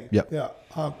 okay. Yep. Yeah,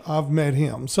 I've met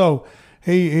him. So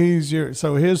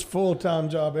so his full-time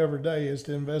job every day is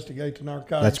to investigate the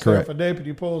narcotics. That's correct. So if a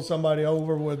deputy pulls somebody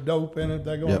over with dope in it,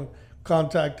 they're going to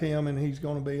contact him, and he's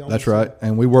going to be on. That's right.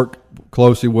 And we work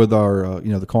closely with our,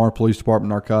 the Corinth Police Department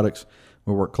narcotics.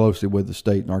 We work closely with the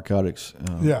state narcotics.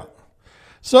 Yeah.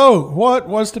 So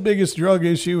what's the biggest drug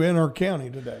issue in our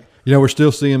county today? We're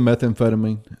still seeing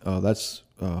methamphetamine. That's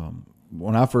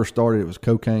when I first started, it was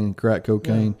cocaine, crack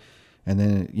cocaine, and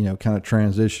then it, kind of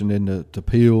transitioned into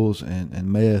pills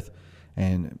and meth.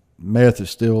 And meth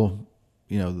is still,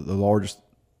 the largest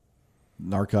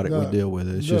narcotic we deal with.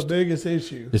 It's the biggest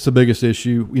issue. It's the biggest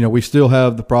issue. We still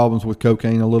have the problems with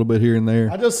cocaine a little bit here and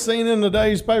there. I just seen in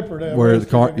today's paper that where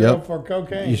for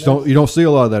cocaine. You don't see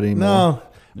a lot of that anymore. No.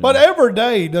 But every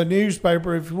day, the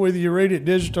newspaper, whether you read it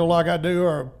digital like I do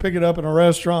or pick it up in a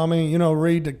restaurant,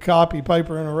 read the copy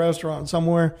paper in a restaurant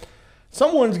somewhere,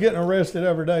 someone's getting arrested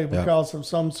every day because of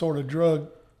some sort of drug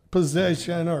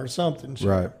possession or something.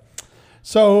 Right.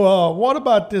 So what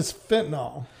about this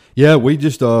fentanyl? Yeah, we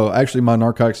just actually my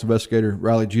narcotics investigator,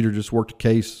 Riley Jeter, just worked a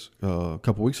case a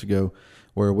couple weeks ago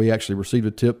where we actually received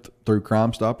a tip through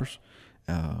Crime Stoppers.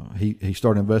 He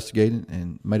started investigating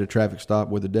and made a traffic stop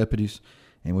with the deputies.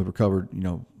 And we recovered,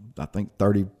 I think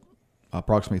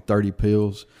approximately 30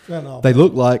 pills. Fentanyl. They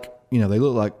look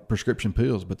like prescription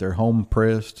pills, but they're home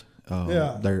pressed.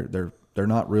 They're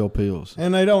not real pills.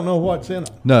 And they don't know what's in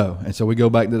them. No. And so we go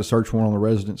back to the search warrant on the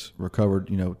residence, recovered,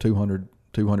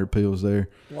 200 pills there.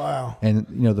 Wow. And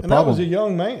the problem. That was a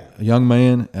young man. A young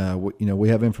man. We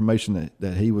have information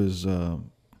that he was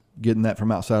getting that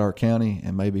from outside our county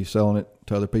and maybe selling it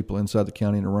to other people inside the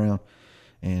county and around.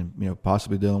 And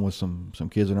possibly dealing with some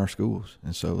kids in our schools,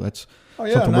 and so that's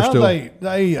something we're still.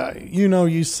 They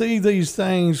you see these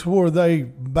things where they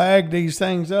bag these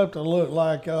things up to look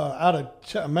like out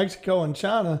of Mexico and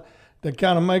China, that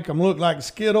kind of make them look like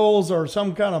Skittles or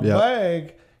some kind of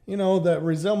bag, that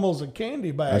resembles a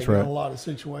candy bag. That's right. In a lot of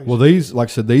situations. Well, these, like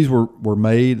I said, these were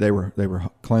made. They were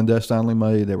clandestinely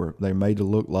made. They made to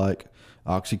look like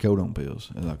oxycodone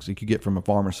pills, like you could get from a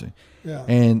pharmacy. Yeah.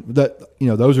 And that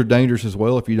those are dangerous as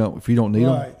well if you don't need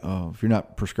them. If you're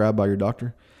not prescribed by your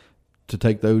doctor to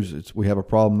take those, we have a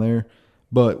problem there.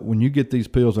 But when you get these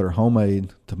pills that are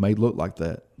homemade to made look like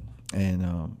that,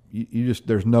 and you just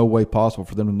there's no way possible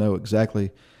for them to know exactly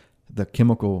the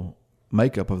chemical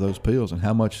makeup of those pills and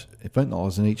how much fentanyl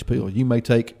is in each pill. You may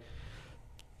take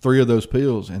 3 of those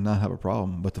pills and not have a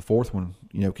problem, but the 4th one,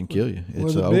 can kill you.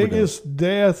 It's the biggest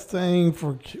death thing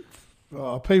for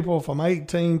people from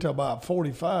 18 to about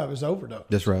 45 is overdose.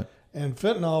 That's right. And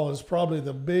fentanyl is probably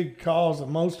the big cause of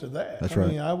most of that. That's right. I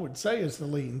mean, I would say it's the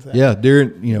leading thing. Yeah,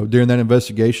 during that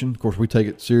investigation, of course, we take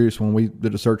it serious. When we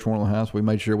did a search warrant on the house, we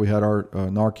made sure we had our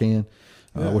Narcan,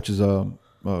 which is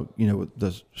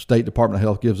the State Department of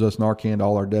Health gives us Narcan to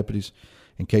all our deputies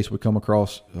in case we come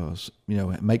across,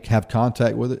 have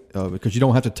contact with it, because you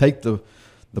don't have to take the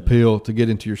pill to get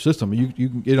into your system. You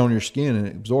can get it on your skin and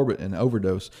absorb it and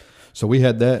overdose. So we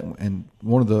had that, and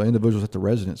one of the individuals at the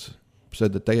residence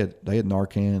said that they had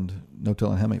Narcaned, no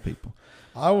telling how many people.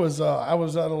 I was at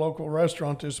a local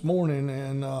restaurant this morning,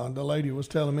 and the lady was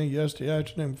telling me yesterday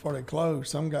afternoon before they closed,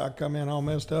 some guy come in all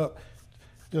messed up,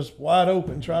 just wide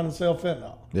open, trying to sell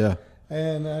fentanyl. Yeah.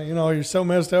 And, he's so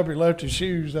messed up he left his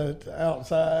shoes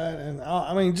outside. And,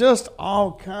 I mean, just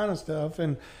all kind of stuff.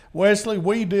 And, Wesley,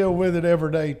 we deal with it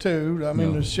every day, too. I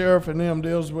mean, the sheriff and them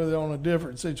deals with it on a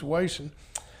different situation.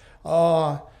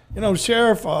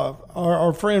 Sheriff,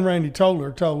 our friend Randy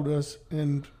Toller told us,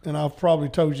 and I've probably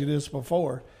told you this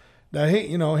before, that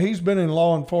he's been in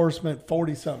law enforcement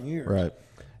 40-something years. Right.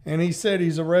 And he said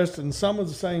he's arresting some of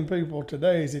the same people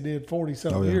today as he did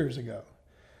 40-something years ago.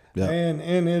 Yeah.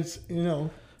 And it's,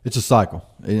 it's a cycle.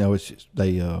 It's just,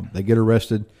 they get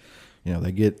arrested,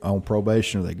 they get on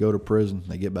probation or they go to prison,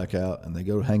 they get back out and they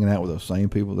go hanging out with those same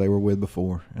people they were with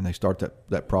before, and they start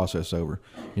that process over.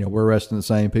 We're arresting the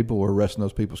same people, we're arresting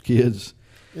those people's kids.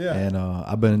 Yeah. And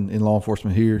I've been in law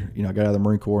enforcement here. I got out of the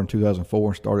Marine Corps in 2004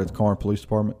 and started at the Corinth Police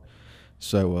Department.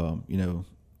 So,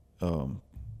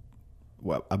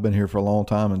 I've been here for a long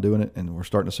time and doing it, and we're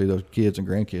starting to see those kids and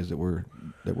grandkids that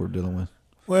we're dealing with.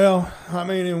 Well, I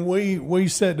mean, and we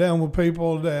sat down with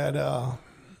people that,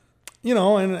 and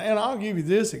I'll give you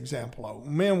this example.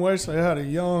 Me and Wesley had a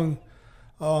young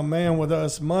man with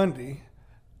us Monday,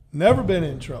 never been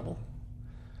in trouble,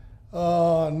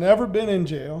 never been in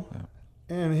jail,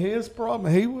 and his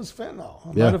problem, he was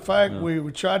fentanyl. Matter of fact, we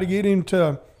would try to get him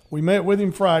we met with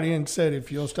him Friday and said,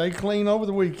 if you'll stay clean over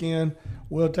the weekend,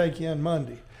 we'll take you in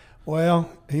Monday. Well,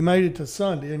 he made it to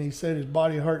Sunday, and he said his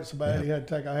body hurt so bad he had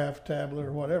to take a half tablet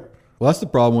or whatever. Well, that's the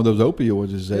problem with those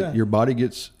opioids is that your body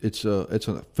it's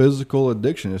a physical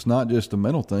addiction. It's not just a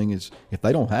mental thing. It's if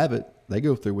they don't have it, they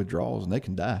go through withdrawals and they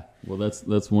can die. Well,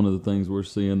 that's one of the things we're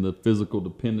seeing. The physical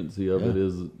dependency of it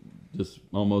is just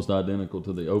almost identical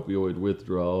to the opioid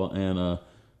withdrawal. And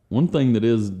one thing that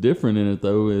is different in it,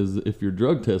 though, is if you're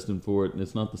drug testing for it,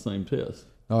 it's not the same test.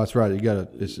 Oh, that's right.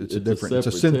 It's a different. It's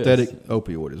a synthetic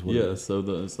opioid, is what it is.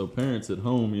 So parents at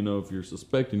home, if you're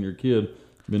suspecting your kid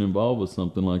been involved with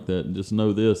something like that, and just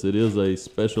know this: it is a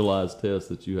specialized test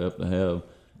that you have to have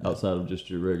outside of just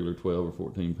your regular 12 or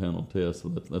 14 panel test. So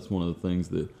that's one of the things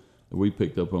that we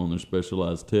picked up on their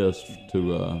specialized test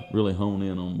to really hone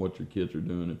in on what your kids are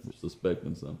doing if you're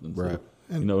suspecting something. Right.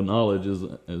 So, knowledge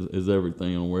is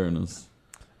everything, and awareness.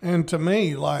 And to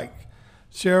me, like,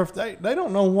 Sheriff, they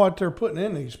don't know what they're putting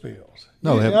in these pills.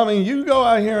 No, I mean, you go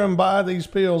out here and buy these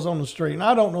pills on the street, and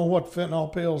I don't know what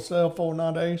fentanyl pills sell for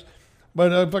nowadays,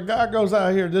 but if a guy goes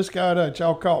out here, this guy that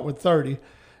y'all caught with 30,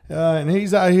 and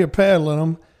he's out here peddling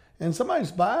them, and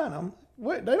somebody's buying them,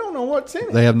 they don't know what's in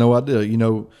it. They have no idea.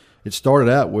 It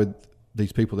started out with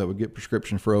these people that would get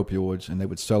prescription for opioids, and they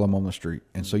would sell them on the street.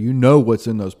 And so what's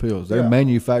in those pills. They're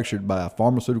manufactured by a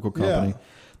pharmaceutical company. Yeah.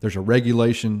 There's a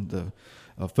regulation.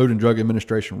 The Food and Drug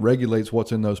Administration regulates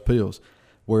what's in those pills.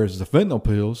 Whereas the fentanyl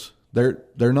pills, they're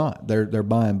not. They're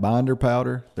buying binder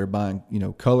powder. They're buying,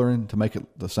 coloring to make it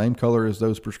the same color as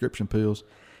those prescription pills.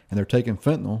 And they're taking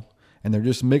fentanyl and they're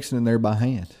just mixing it there by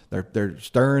hand. They're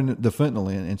stirring the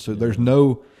fentanyl in. And so there's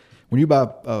no, when you buy,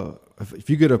 if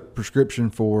you get a prescription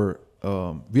for,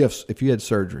 if you had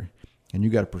surgery and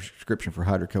you got a prescription for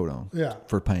hydrocodone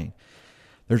for pain,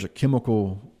 there's a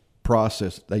chemical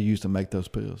process they use to make those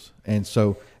pills. And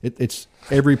so it's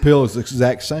every pill is the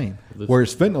exact same.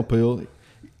 Whereas fentanyl pill,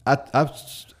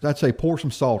 I'd say pour some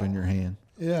salt in your hand.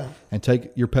 Yeah. And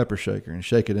take your pepper shaker and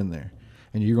shake it in there.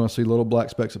 And you're going to see little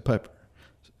black specks of pepper.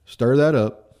 Stir that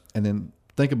up and then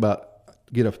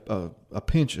get a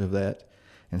pinch of that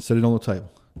and set it on the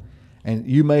table. And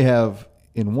you may have,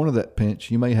 in one of that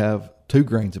pinch, you may have 2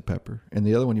 grains of pepper. And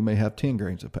the other one, you may have 10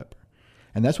 grains of pepper.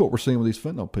 And that's what we're seeing with these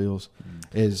fentanyl pills.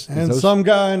 And some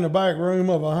guy in the back room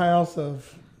of a house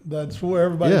that's where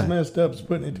everybody's messed up is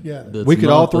putting it together. We could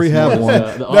all three have one.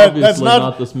 That's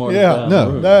not the smartest guy.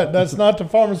 No, that's not the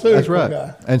pharmaceutical guy.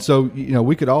 That's right. And so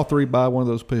we could all three buy one of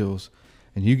those pills,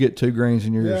 and you get 2 grains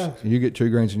in yours, and you get 2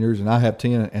 grains in yours, and I have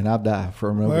 10, and I die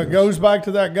from an overdose. Well, it goes back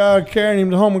to that guy carrying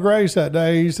him to Home of Grace that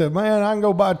day. He said, "Man, I can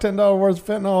go buy $10 worth of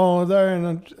fentanyl there,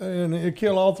 and it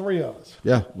kill all 3 of us."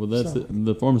 Yeah. Well, that's the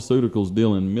pharmaceuticals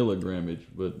deal in milligrammage,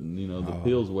 but the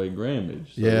pills weigh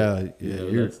grammage.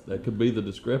 So that could be the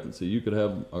discrepancy. You could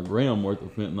have a gram worth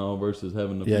of fentanyl versus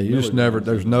having a you just never.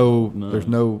 There's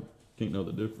no can't know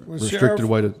the difference. Well, restricted Sheriff,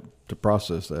 way to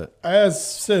process that. As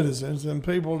citizens and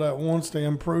people that wants to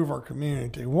improve our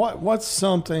community, what's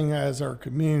something as our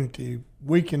community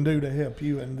we can do to help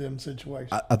you in them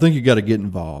situations? I think you got to get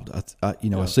involved.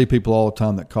 I see people all the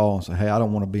time that call and say, "Hey, I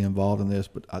don't want to be involved in this,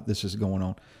 but this is going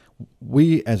on."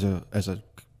 We as a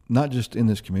not just in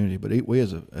this community, but we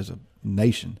as a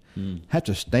nation have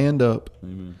to stand up,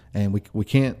 and we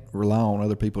can't rely on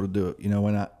other people to do it.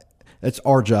 And that's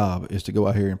our job, is to go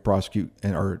out here and prosecute,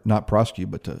 or not prosecute,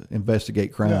 but to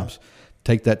investigate crimes. Yeah.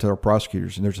 Take that to our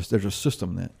prosecutors, and there's a system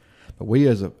in that. But we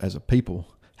as a people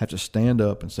have to stand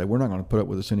up and say, we're not going to put up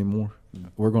with this anymore.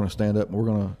 We're going to stand up, and we're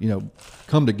going to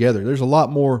come together. There's a lot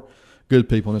more good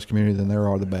people in this community than there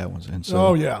are the bad ones. And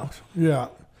so, yeah.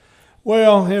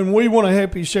 Well, and we want to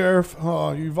help you, Sheriff.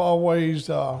 You've always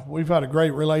we've had a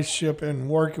great relationship in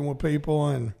working with people,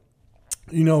 and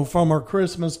from our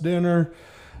Christmas dinner.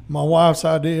 My wife's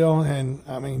ideal, and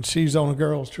I mean, she's on a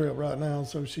girls' trip right now,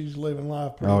 so she's living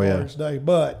life pretty hard today.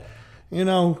 But,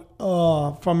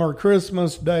 from her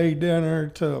Christmas Day dinner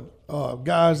to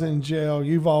guys in jail,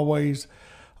 you've always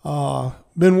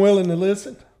been willing to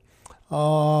listen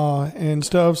and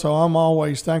stuff. So I'm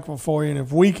always thankful for you. And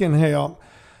if we can help,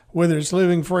 whether it's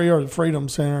Living Free or the Freedom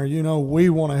Center, we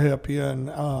want to help you,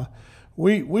 and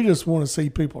we just want to see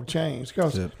people change,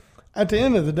 because at the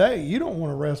end of the day, you don't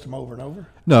want to arrest them over and over.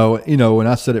 No, and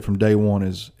I said it from day one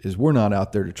is we're not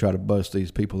out there to try to bust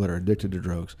these people that are addicted to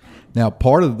drugs. Now,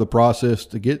 part of the process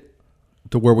to get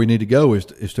to where we need to go is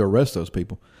to arrest those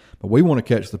people. But we want to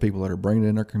catch the people that are bringing it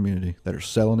in our community, that are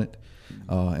selling it.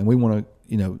 And we want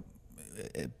to,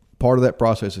 part of that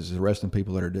process is arresting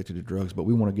people that are addicted to drugs. But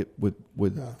we want to get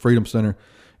with Freedom Center,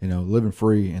 Living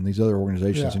Free, and these other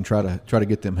organizations and try to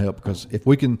get them help. Because if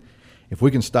we can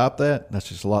stop that, that's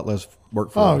just a lot less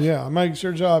work for us. Oh, yeah. It makes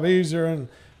your job easier. And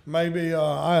maybe,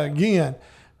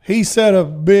 he said a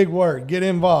big word, get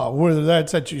involved, whether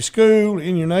that's at your school,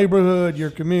 in your neighborhood,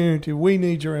 your community. We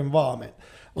need your involvement.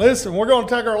 Listen, we're going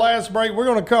to take our last break. We're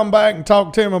going to come back and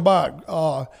talk to him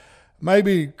about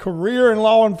maybe career in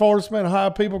law enforcement, how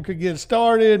people could get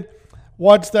started.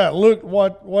 What does that look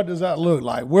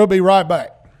like? We'll be right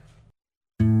back.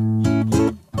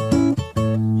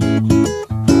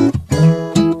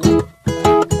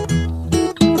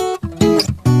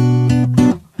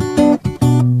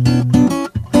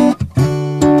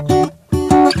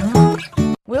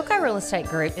 Real Estate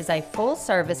Group is a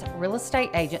full-service real estate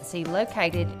agency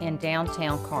located in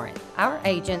downtown Corinth. Our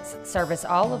agents service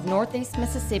all of Northeast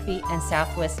Mississippi and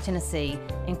Southwest Tennessee,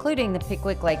 including the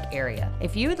Pickwick Lake area.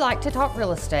 If you would like to talk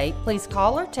real estate, please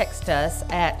call or text us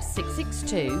at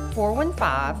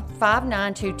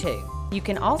 662-415-5922. You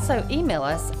can also email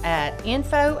us at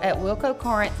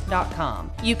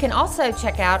info@wilcocorinth.com. You can also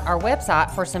check out our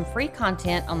website for some free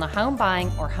content on the home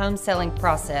buying or home selling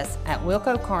process at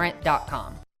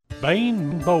wilcocorinth.com.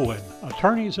 Bain & Bowen,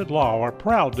 attorneys at law, are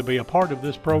proud to be a part of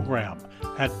this program.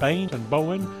 At Bain &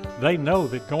 Bowen, they know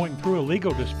that going through a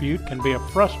legal dispute can be a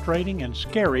frustrating and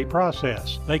scary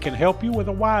process. They can help you with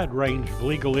a wide range of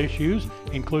legal issues,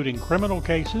 including criminal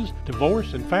cases,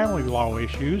 divorce and family law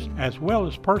issues, as well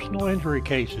as personal injury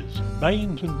cases.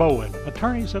 Bain & Bowen,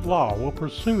 attorneys at law, will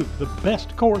pursue the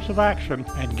best course of action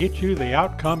and get you the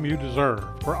outcome you deserve.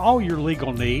 For all your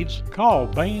legal needs, call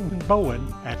Bain &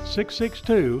 Bowen at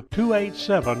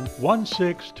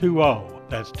 662-287-1620.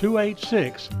 That's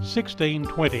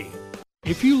 286-1620.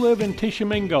 If you live in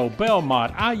Tishomingo,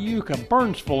 Belmont, Iuka,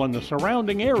 Burnsville, and the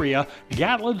surrounding area,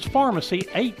 Gatlin's Pharmacy,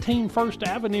 18 First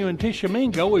Avenue in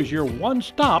Tishomingo is your one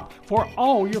stop for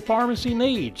all your pharmacy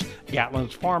needs.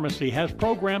 Gatlin's Pharmacy has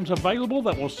programs available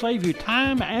that will save you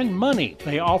time and money.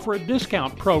 They offer a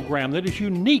discount program that is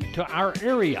unique to our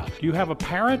area. Do you have a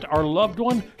parent or loved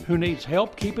one who needs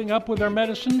help keeping up with their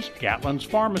medicines? Gatlin's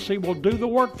Pharmacy will do the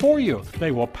work for you. They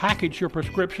will package your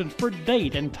prescriptions for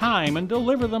date and time and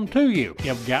deliver them to you.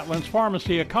 Give Gatlin's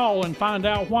Pharmacy a call and find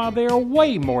out why they are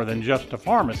way more than just a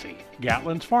pharmacy.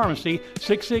 Gatlin's Pharmacy,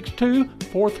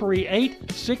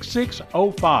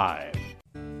 662-438-6605.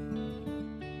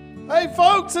 Hey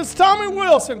folks, it's Tommy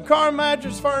Wilson, Car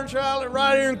Mattress Furniture Outlet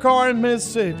right here in Corinth,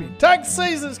 Mississippi. Tax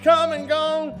season's come and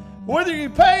gone. Whether you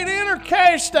paid in or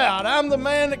cashed out, I'm the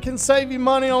man that can save you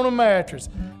money on a mattress.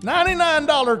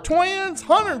 $99 twins,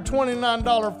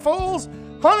 $129 fulls,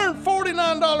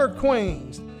 $149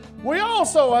 queens. We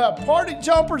also have party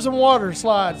jumpers and water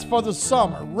slides for the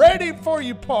summer, ready for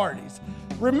your parties.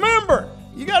 Remember,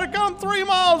 you got to come 3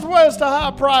 miles west of high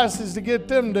prices to get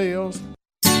them deals.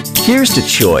 Here's to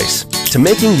choice, to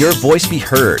making your voice be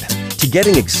heard, to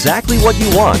getting exactly what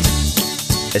you want,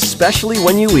 especially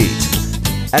when you eat.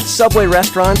 At Subway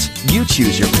restaurants, you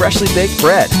choose your freshly baked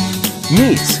bread.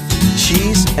 meats,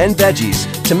 cheese, and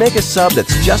veggies to make a sub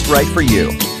that's just right for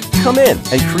you. Come in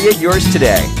and create yours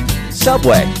today.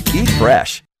 Subway, eat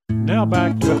fresh. Now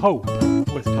back to Hope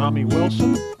with Tommy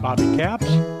Wilson, Bobby Capps,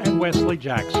 and Wesley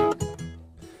Jackson.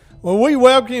 Well, we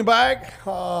welcome you back.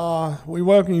 We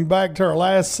welcome you back to our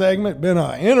last segment. Been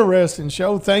an interesting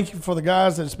show. Thank you for the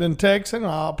guys that's been texting.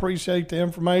 I appreciate the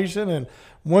information. And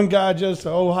one guy, just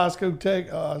an old high school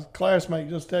classmate,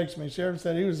 just texted me. Sheriff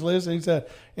said he was listening. He said,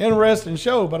 interesting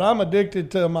show, but I'm addicted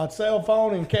to my cell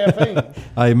phone and caffeine.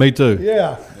 Hey, me too.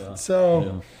 Yeah.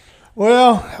 So,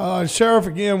 well, Sheriff,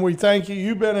 again, we thank you.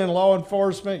 You've been in law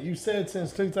enforcement, you said,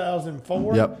 since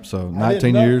 2004. Yep, so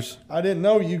 19 years. I didn't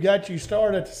know you got you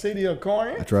started at the city of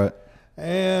Corinth. That's right.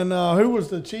 And who was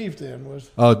the chief then?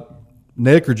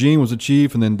 Nick or Gene was the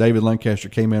chief, and then David Lancaster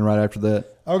came in right after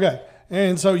that. Okay.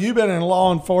 And so you've been in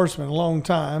law enforcement a long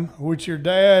time, which your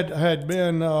dad had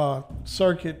been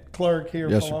circuit clerk here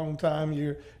for a long time.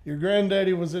 Your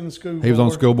granddaddy was in the school board. He was on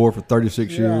the school board for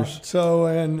 36 years. So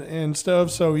and stuff.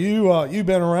 So you've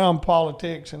been around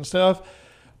politics and stuff.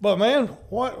 But man,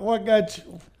 what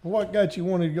got you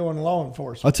wanted to go into law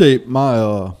enforcement? I'll tell you, my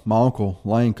uncle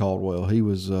Lane Caldwell, he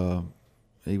was a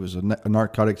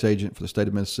narcotics agent for the state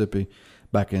of Mississippi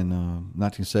back in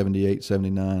 1978,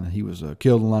 79. He was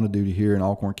killed in line of duty here in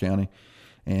Alcorn County,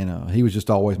 and he was just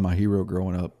always my hero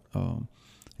growing up.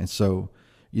 And so,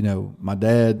 my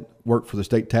dad worked for the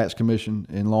state tax commission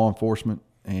in law enforcement,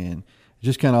 and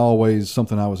just kind of always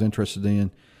something I was interested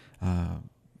in.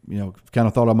 Kind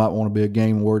of thought I might want to be a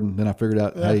game warden. Then I figured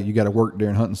out, hey, you got to work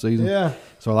during hunting season. Yeah.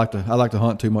 So I like to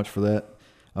hunt too much for that.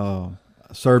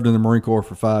 I served in the Marine Corps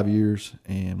for 5 years,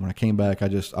 and when I came back, I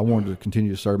wanted to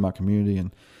continue to serve my community.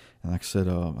 And like I said,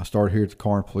 I started here at the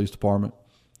Corinth Police Department,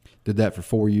 did that for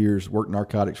 4 years, worked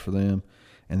narcotics for them,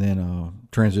 and then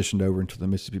transitioned over into the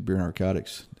Mississippi Bureau of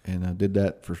Narcotics, and did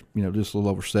that for just a little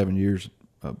over 7 years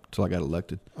until I got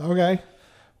elected. Okay.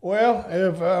 Well,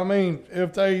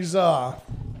 if there's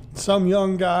some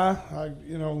young guy,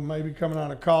 maybe coming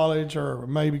out of college or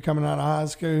maybe coming out of high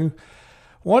school,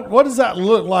 what does that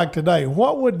look like today?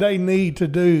 What would they need to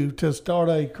do to start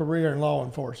a career in law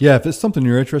enforcement? Yeah, if it's something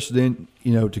you're interested in,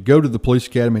 to go to the police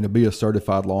academy to be a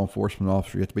certified law enforcement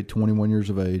officer, you have to be 21 years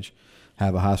of age,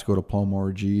 have a high school diploma or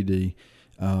a GED,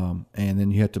 and then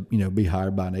you have to, be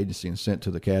hired by an agency and sent to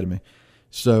the academy.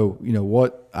 So,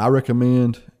 what I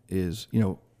recommend is,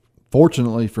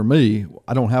 fortunately for me,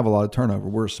 I don't have a lot of turnover.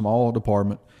 We're a small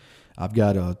department. I've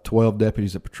got 12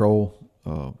 deputies that patrol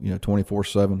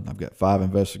 24/7. I've got 5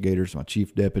 investigators, my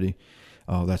chief deputy.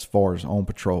 That's as far as on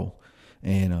patrol.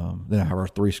 And then I have our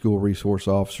 3 school resource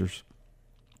officers.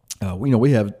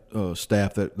 We have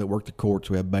staff that work the courts.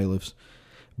 We have bailiffs.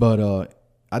 But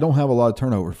I don't have a lot of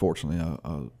turnover,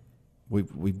 fortunately.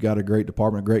 We've got a great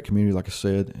department, a great community, like I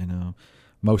said. And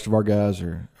most of our guys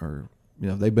are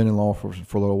they've been in law enforcement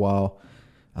for a little while.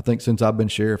 I think since I've been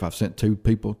sheriff, I've sent 2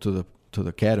 people to the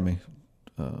academy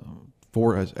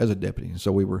as a deputy. And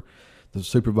so the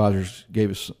supervisors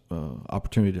gave us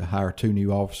opportunity to hire 2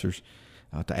 new officers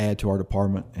to add to our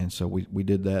department. And so we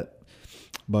did that.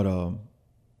 But,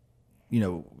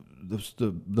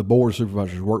 the board of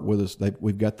supervisors work with us.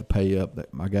 We've got the pay up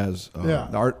that my guys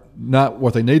are not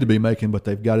what they need to be making, but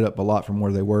they've got it up a lot from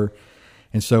where they were.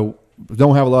 And so we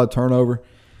don't have a lot of turnover,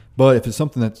 but if it's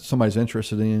something that somebody's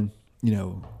interested in,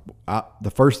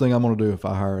 the first thing I'm going to do if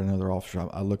I hire another officer,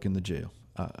 I look in the jail.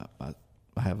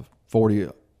 I have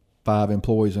 45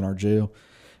 employees in our jail,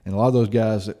 and a lot of those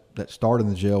guys that start in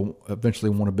the jail eventually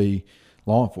want to be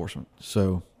law enforcement.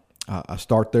 So I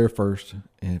start there first.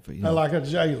 And like a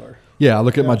jailer. Yeah, I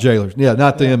look at my jailers. Yeah,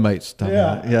 not the inmates.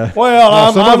 Yeah.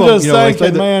 Well, I'm just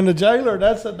thinking, man, the jailer,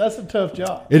 that's a tough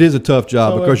job. It is a tough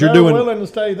job because you're willing to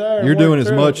stay there. You're doing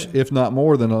as much, if not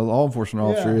more, than a law enforcement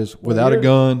officer is without a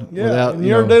gun. Yeah, and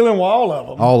you're dealing with all of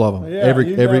them. All of them. Yeah,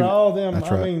 you got all of them.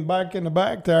 That's right. Back in the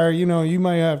back there, you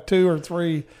may have 2 or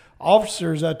 3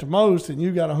 officers at the most, and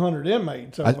you got 100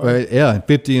 inmates. And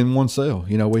 50 in one cell.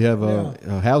 We have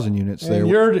housing units and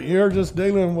there. You're just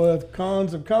dealing with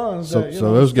cons of cons. So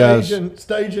those guys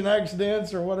staging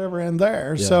accidents or whatever in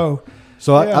there. Yeah. So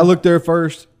I look there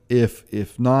first.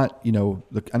 If not, I know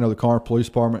the Corinth Police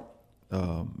Department.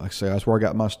 Like I say, that's where I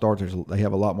got my start. They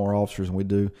have a lot more officers than we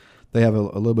do. They have a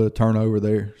little bit of turnover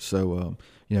there. So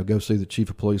go see the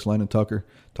chief of police, Landon Tucker.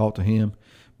 Talk to him.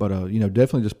 But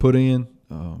definitely just put in.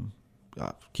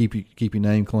 Keep your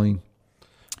name clean.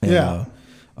 And,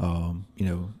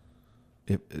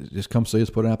 just come see us,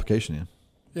 put an application in.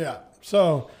 Yeah.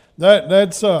 So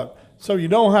that's so you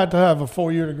don't have to have a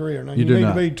 4-year degree or nothing. You need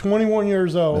to be 21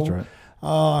 years old. That's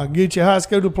right. Get your high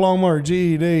school diploma or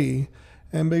GED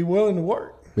and be willing to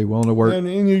work. Be willing to work.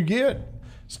 And you get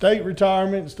state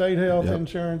retirement, state health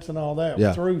insurance, and all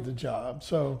that through the job.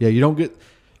 So you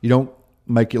don't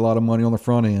make a lot of money on the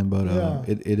front end, but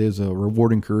it is a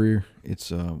rewarding career.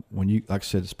 It's when you, like I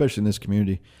said, especially in this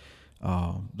community,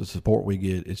 the support we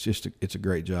get, it's a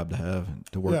great job to have and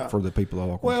to work for the people of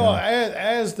Alcorn County. Well,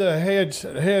 as the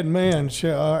head man,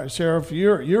 Sheriff,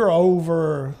 you're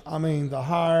over, the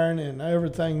hiring and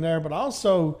everything there, but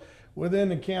also within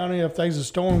the county, if there's a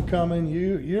storm coming,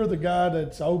 you're the guy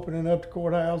that's opening up the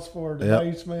courthouse for the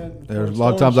basement. There's a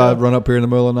lot of times I'd run up here in the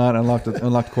middle of the night and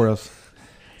unlock the courthouse.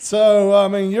 So,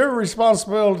 your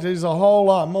responsibility is a whole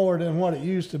lot more than what it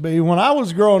used to be. When I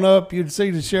was growing up, you'd see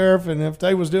the sheriff, and if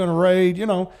they was doing a raid,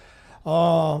 the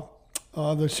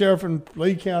sheriff in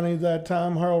Lee County at that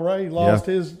time, Harold Ray, lost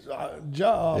his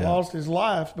job, lost his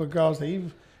life because he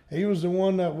was the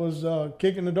one that was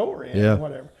kicking the door in or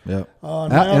whatever. Yeah.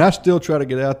 And I still try to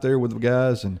get out there with the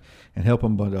guys and help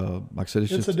them, but like I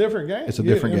said, it's a different game. It's a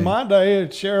different game. In my day,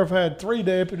 the sheriff had 3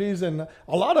 deputies, and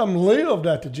a lot of them lived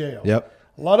at the jail. Yep.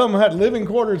 A lot of them had living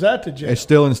quarters at the jail. It's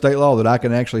still in state law that I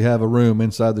can actually have a room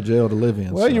inside the jail to live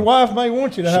in. Well, your wife may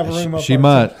want you to have a room up there. She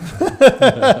might.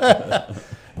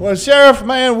 Well, Sheriff,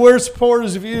 man, we're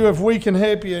supporters of you. If we can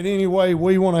help you in any way,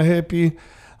 we want to help you.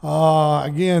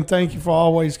 Again, thank you for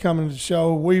always coming to the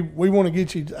show. We want to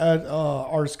get you at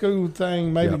our school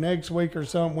thing maybe next week or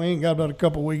something. We ain't got about a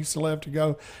couple weeks left to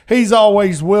go. He's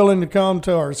always willing to come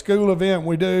to our school event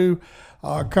we do.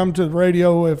 Come to the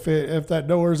radio if that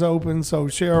door is open. So,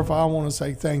 Sheriff, I want to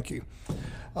say thank you.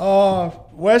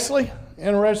 Wesley,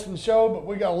 interesting show, but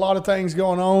we got a lot of things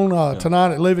going on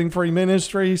tonight at Living Free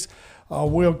Ministries.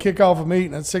 We'll kick off a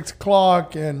meeting at 6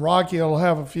 o'clock, and Rocky will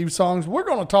have a few songs. We're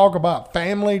going to talk about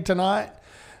family tonight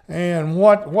and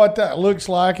what that looks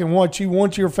like and what you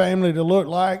want your family to look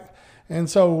like. And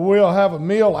so we'll have a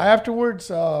meal afterwards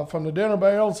from the dinner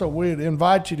bell, so we'd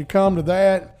invite you to come to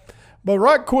that. But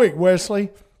right quick, Wesley,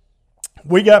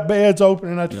 we got beds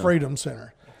opening at the Freedom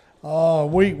Center.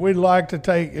 We'd like to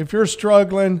take, if you're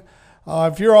struggling,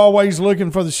 if you're always looking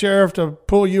for the sheriff to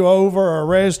pull you over or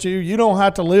arrest you, you don't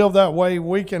have to live that way.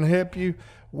 We can help you.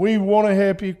 We want to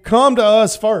help you. Come to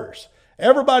us first.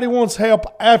 Everybody wants help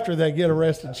after they get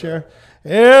arrested, Sheriff.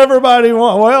 I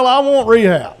want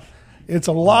rehab. It's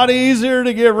a lot easier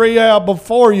to get rehab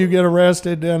before you get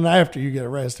arrested than after you get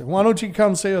arrested. Why don't you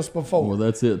come see us before? Well,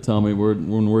 that's it, Tommy.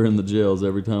 When we're in the jails,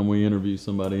 every time we interview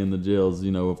somebody in the jails,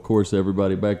 of course,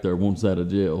 everybody back there wants out of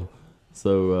jail.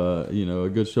 So, a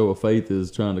good show of faith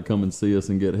is trying to come and see us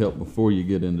and get help before you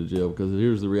get into jail. Because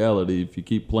here's the reality. If you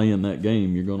keep playing that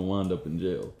game, you're going to wind up in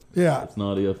jail. Yeah. It's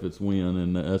not if, it's when,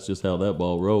 and that's just how that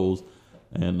ball rolls.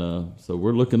 And so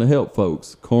we're looking to help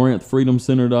folks.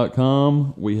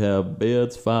 CorinthFreedomCenter.com. We have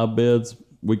beds, 5 beds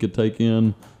we could take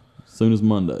in as soon as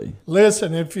Monday.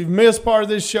 Listen, if you've missed part of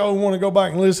this show and want to go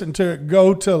back and listen to it,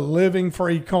 go to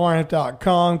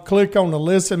LivingFreeCorinth.com. Click on the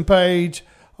listen page.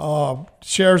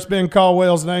 Sheriff Ben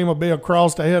Caldwell's name will be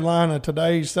across the headline of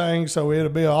today's thing, so it'll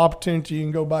be an opportunity you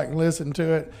can go back and listen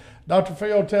to it. Dr.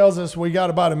 Phil tells us we got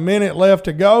about a minute left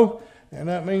to go. And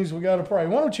that means we got to pray.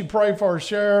 Why don't you pray for our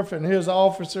sheriff and his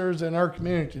officers in our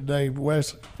community today,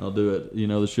 Wesley? I'll do it.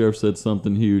 The sheriff said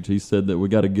something huge. He said that we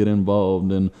got to get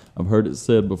involved. And I've heard it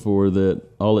said before that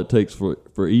all it takes for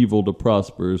evil to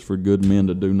prosper is for good men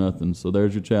to do nothing. So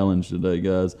there's your challenge today,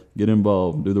 guys. Get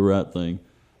involved. Do the right thing.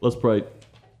 Let's pray.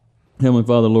 Heavenly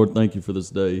Father, Lord, thank you for this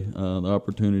day, the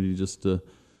opportunity just to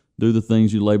do the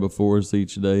things you lay before us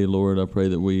each day. Lord, I pray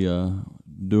that we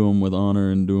do them with honor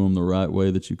and do them the right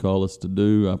way that you call us to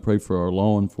do. I pray for our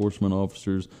law enforcement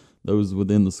officers, those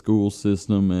within the school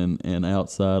system and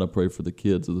outside. I pray for the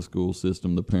kids of the school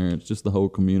system, the parents, just the whole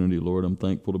community, Lord. I'm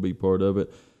thankful to be part of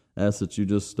it. I ask that you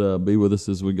just be with us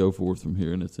as we go forth from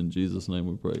here, and it's in Jesus' name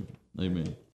we pray. Amen.